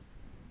 15.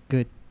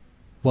 Good.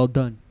 Well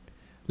done.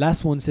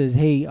 Last one says,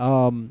 hey,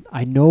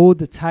 I know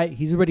the type.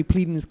 He's already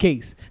pleading his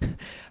case.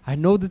 I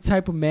know the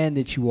type of man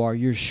that you are.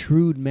 You're a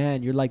shrewd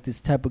man. You're like this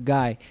type of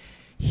guy.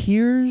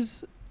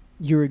 Here's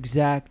your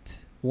exact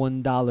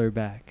 $1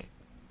 back.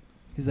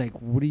 He's like,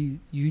 what do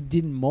you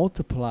didn't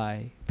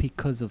multiply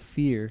because of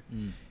fear.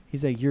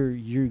 He's like,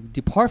 you're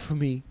depart from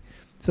me.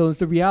 So it's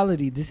the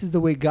reality. This is the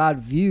way God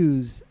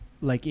views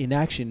like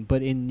inaction.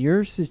 But in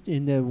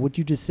what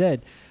you just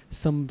said,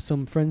 some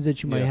friends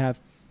that you might have,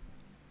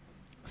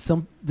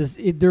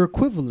 they're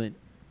equivalent.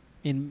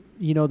 In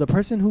the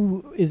person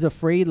who is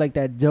afraid, like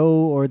that doe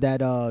or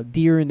that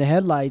deer in the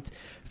headlights,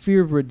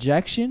 fear of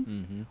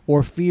rejection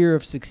or fear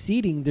of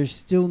succeeding, there's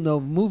still no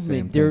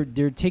movement.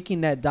 They're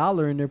taking that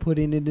dollar and they're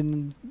putting it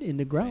in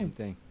the ground.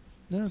 Same thing.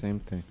 Yeah. Same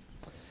thing.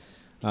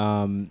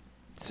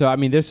 So I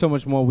mean, there's so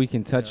much more we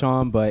can touch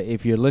on, but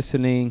if you're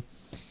listening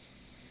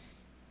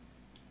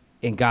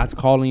and God's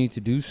calling you to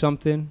do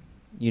something,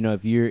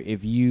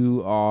 if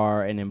you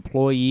are an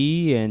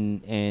employee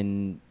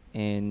and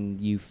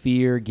you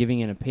fear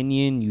giving an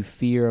opinion, you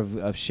fear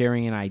of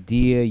sharing an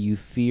idea, you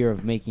fear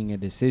of making a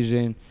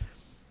decision,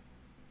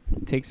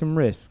 take some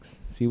risks,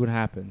 see what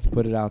happens,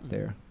 put it out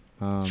there.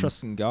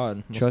 Trust in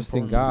God. Trust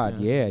in God,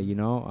 yeah.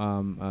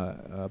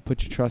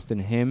 Put your trust in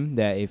Him,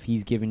 that if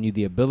He's given you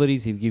the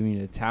abilities, He's given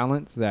you the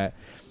talents, that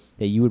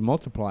you would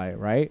multiply it,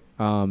 right?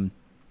 And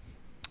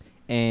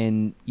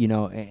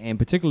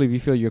particularly if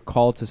you feel you're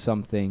called to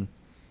something,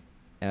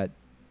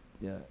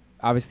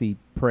 obviously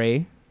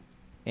pray.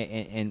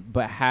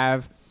 But I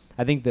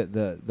think that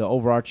the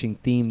overarching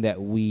theme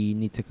that we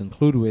need to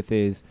conclude with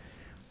is,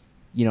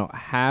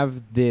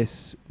 have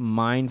this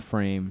mind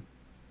frame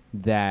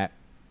that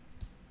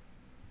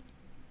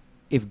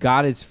if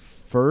God is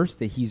first,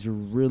 that He's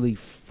really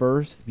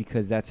first,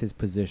 because that's His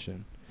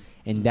position,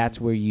 and that's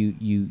where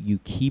you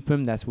keep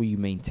Him, that's where you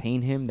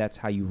maintain Him, that's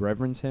how you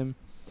reverence Him.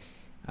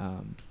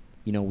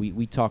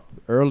 We talked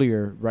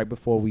earlier, right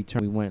before we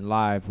went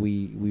live,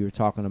 we were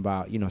talking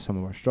about, some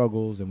of our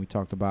struggles, and we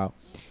talked about,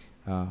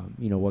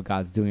 what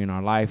God's doing in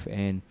our life.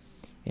 And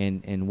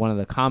one of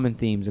the common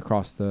themes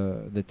across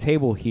the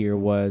table here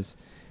was,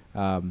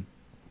 as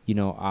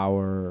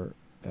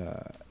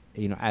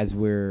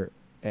we're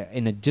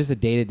in just a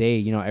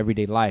day-to-day,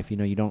 everyday life,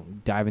 you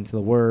don't dive into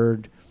the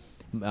Word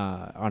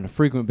on a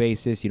frequent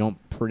basis. You don't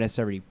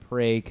necessarily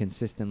pray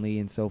consistently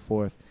and so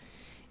forth.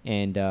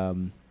 And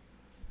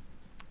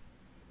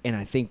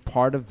I think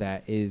part of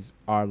that is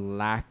our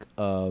lack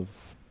of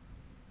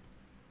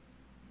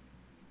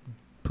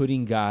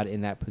putting God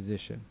in that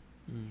position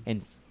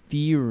and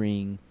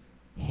fearing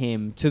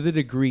Him to the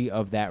degree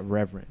of that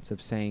reverence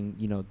of saying,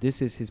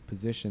 this is His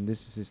position,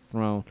 this is His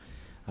throne,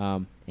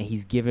 and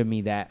He's given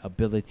me that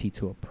ability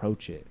to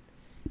approach it.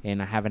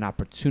 And I have an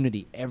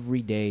opportunity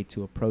every day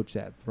to approach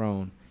that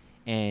throne.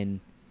 And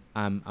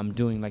I'm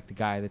doing like the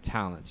guy of the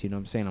talents,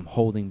 I'm saying? I'm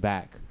holding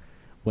back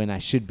when I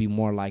should be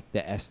more like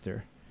the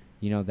Esther.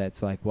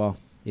 That's like, well,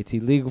 it's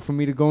illegal for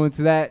me to go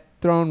into that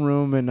throne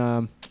room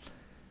and,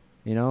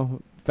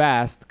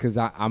 fast, because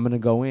I'm going to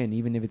go in,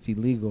 even if it's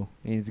illegal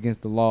and it's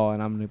against the law,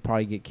 and I'm going to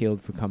probably get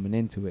killed for coming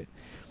into it.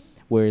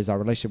 Whereas our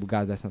relationship with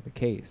God, that's not the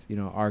case.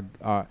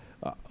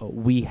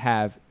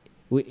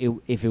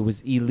 If it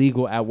was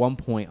illegal at one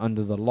point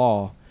under the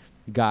law,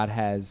 God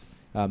has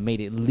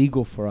made it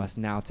legal for us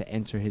now to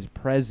enter His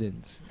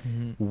presence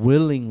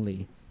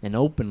willingly and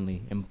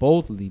openly and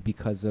boldly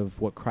because of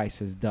what Christ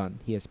has done.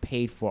 He has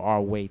paid for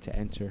our way to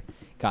enter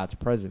God's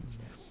presence.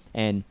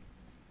 And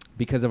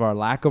because of our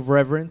lack of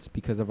reverence,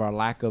 because of our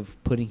lack of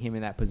putting Him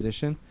in that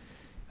position,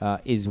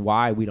 is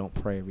why we don't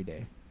pray every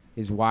day,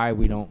 is why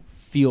we don't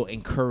feel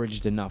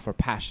encouraged enough or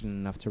passionate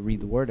enough to read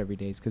the Word every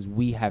day, is because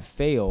we have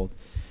failed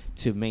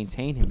to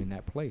maintain Him in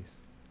that place.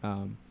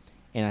 And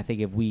I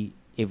think if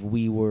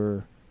we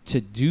were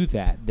to do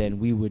that, then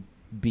we would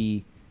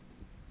be...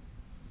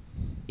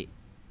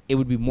 It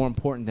would be more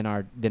important than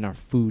our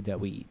food that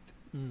we eat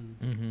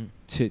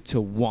to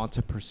want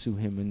to pursue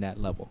Him in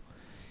that level,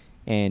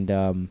 and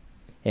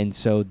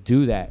so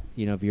do that.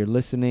 If you're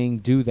listening,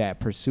 do that.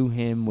 Pursue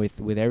Him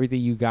with everything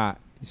you got.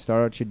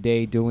 Start out your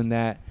day doing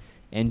that.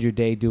 End your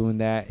day doing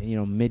that.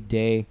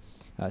 Midday,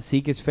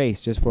 seek His face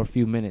just for a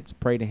few minutes.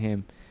 Pray to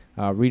Him.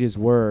 Read His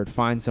Word.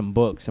 Find some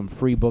books, some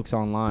free books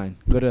online.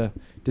 Go to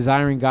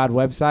Desiring God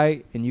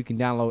website, and you can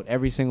download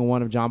every single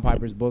one of John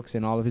Piper's books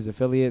and all of his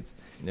affiliates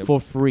for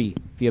free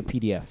via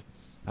PDF.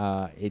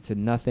 It's a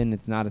nothing.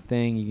 It's not a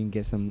thing. You can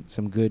get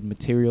some good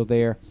material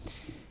there,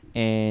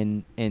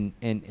 and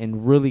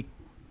really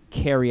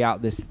carry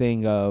out this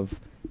thing of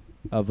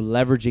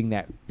leveraging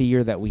that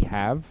fear that we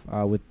have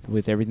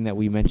with everything that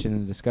we mentioned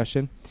in the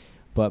discussion,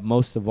 but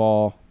most of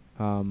all,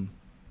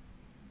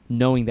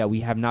 knowing that we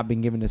have not been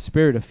given a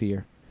spirit of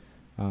fear,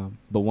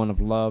 but one of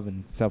love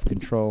and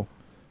self-control,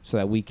 so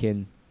that we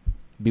can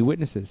be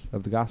witnesses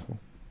of the gospel.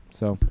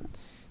 So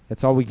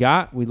that's all we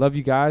got. We love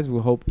you guys. We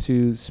hope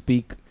to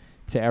speak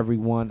to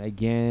everyone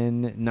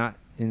again, not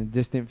in the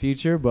distant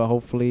future, but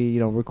hopefully,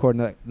 record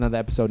another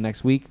episode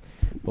next week.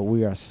 But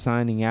we are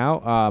signing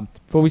out.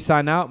 Before we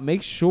sign out,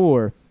 make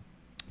sure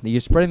that you're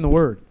spreading the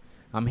word.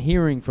 I'm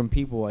hearing from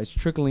people. It's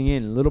trickling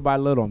in little by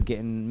little. I'm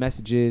getting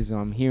messages.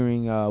 I'm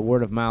hearing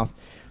word of mouth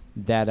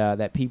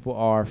that people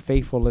are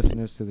faithful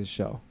listeners to the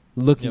show,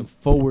 looking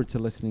forward to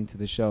listening to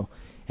the show.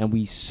 and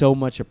we so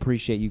much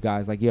appreciate you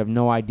guys. Like, you have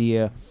no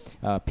idea.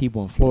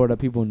 People in Florida,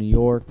 people in New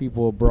York,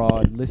 people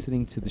abroad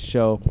listening to the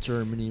show.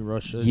 Germany,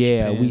 Russia,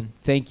 Yeah, Japan. we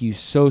thank you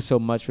so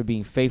much for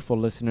being faithful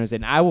listeners.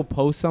 And I will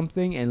post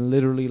something, and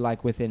literally,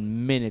 like,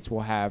 within minutes,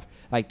 we'll have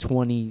like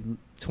 20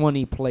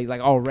 plays,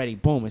 like, already.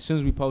 Boom! As soon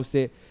as we post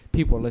it,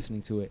 people are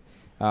listening to it,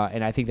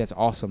 and I think that's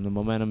awesome. The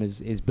momentum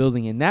is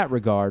building in that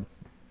regard.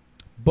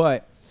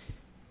 But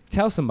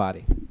tell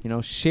somebody,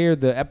 share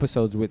the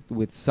episodes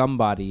with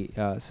somebody.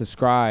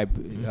 Subscribe.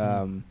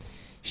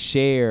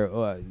 Share,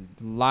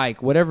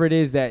 like, whatever it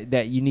is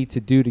that you need to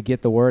do to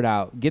get the word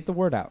out. Get the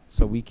word out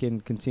so we can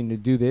continue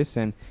to do this.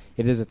 And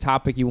if there's a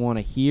topic you want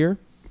to hear,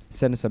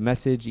 send us a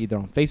message either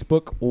on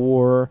Facebook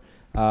or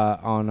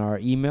on our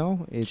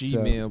email. It's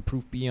Gmail,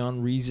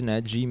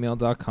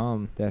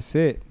 proofbeyondreason@gmail.com. That's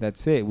it.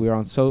 We're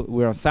on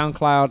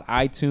SoundCloud,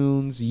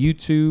 iTunes,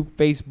 YouTube,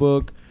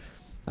 Facebook.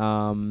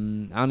 I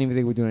don't even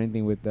think we're doing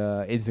anything with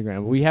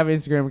Instagram. We have an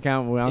Instagram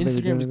account.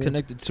 Instagram is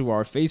connected to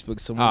our Facebook,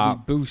 so when we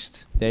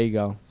boost. There you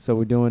go. So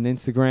we're doing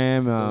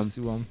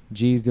Instagram.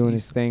 G's doing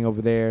his thing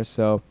over there.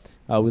 So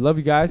we love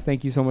you guys.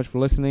 Thank you so much for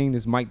listening.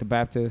 This is Mike the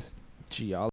Baptist. Gee,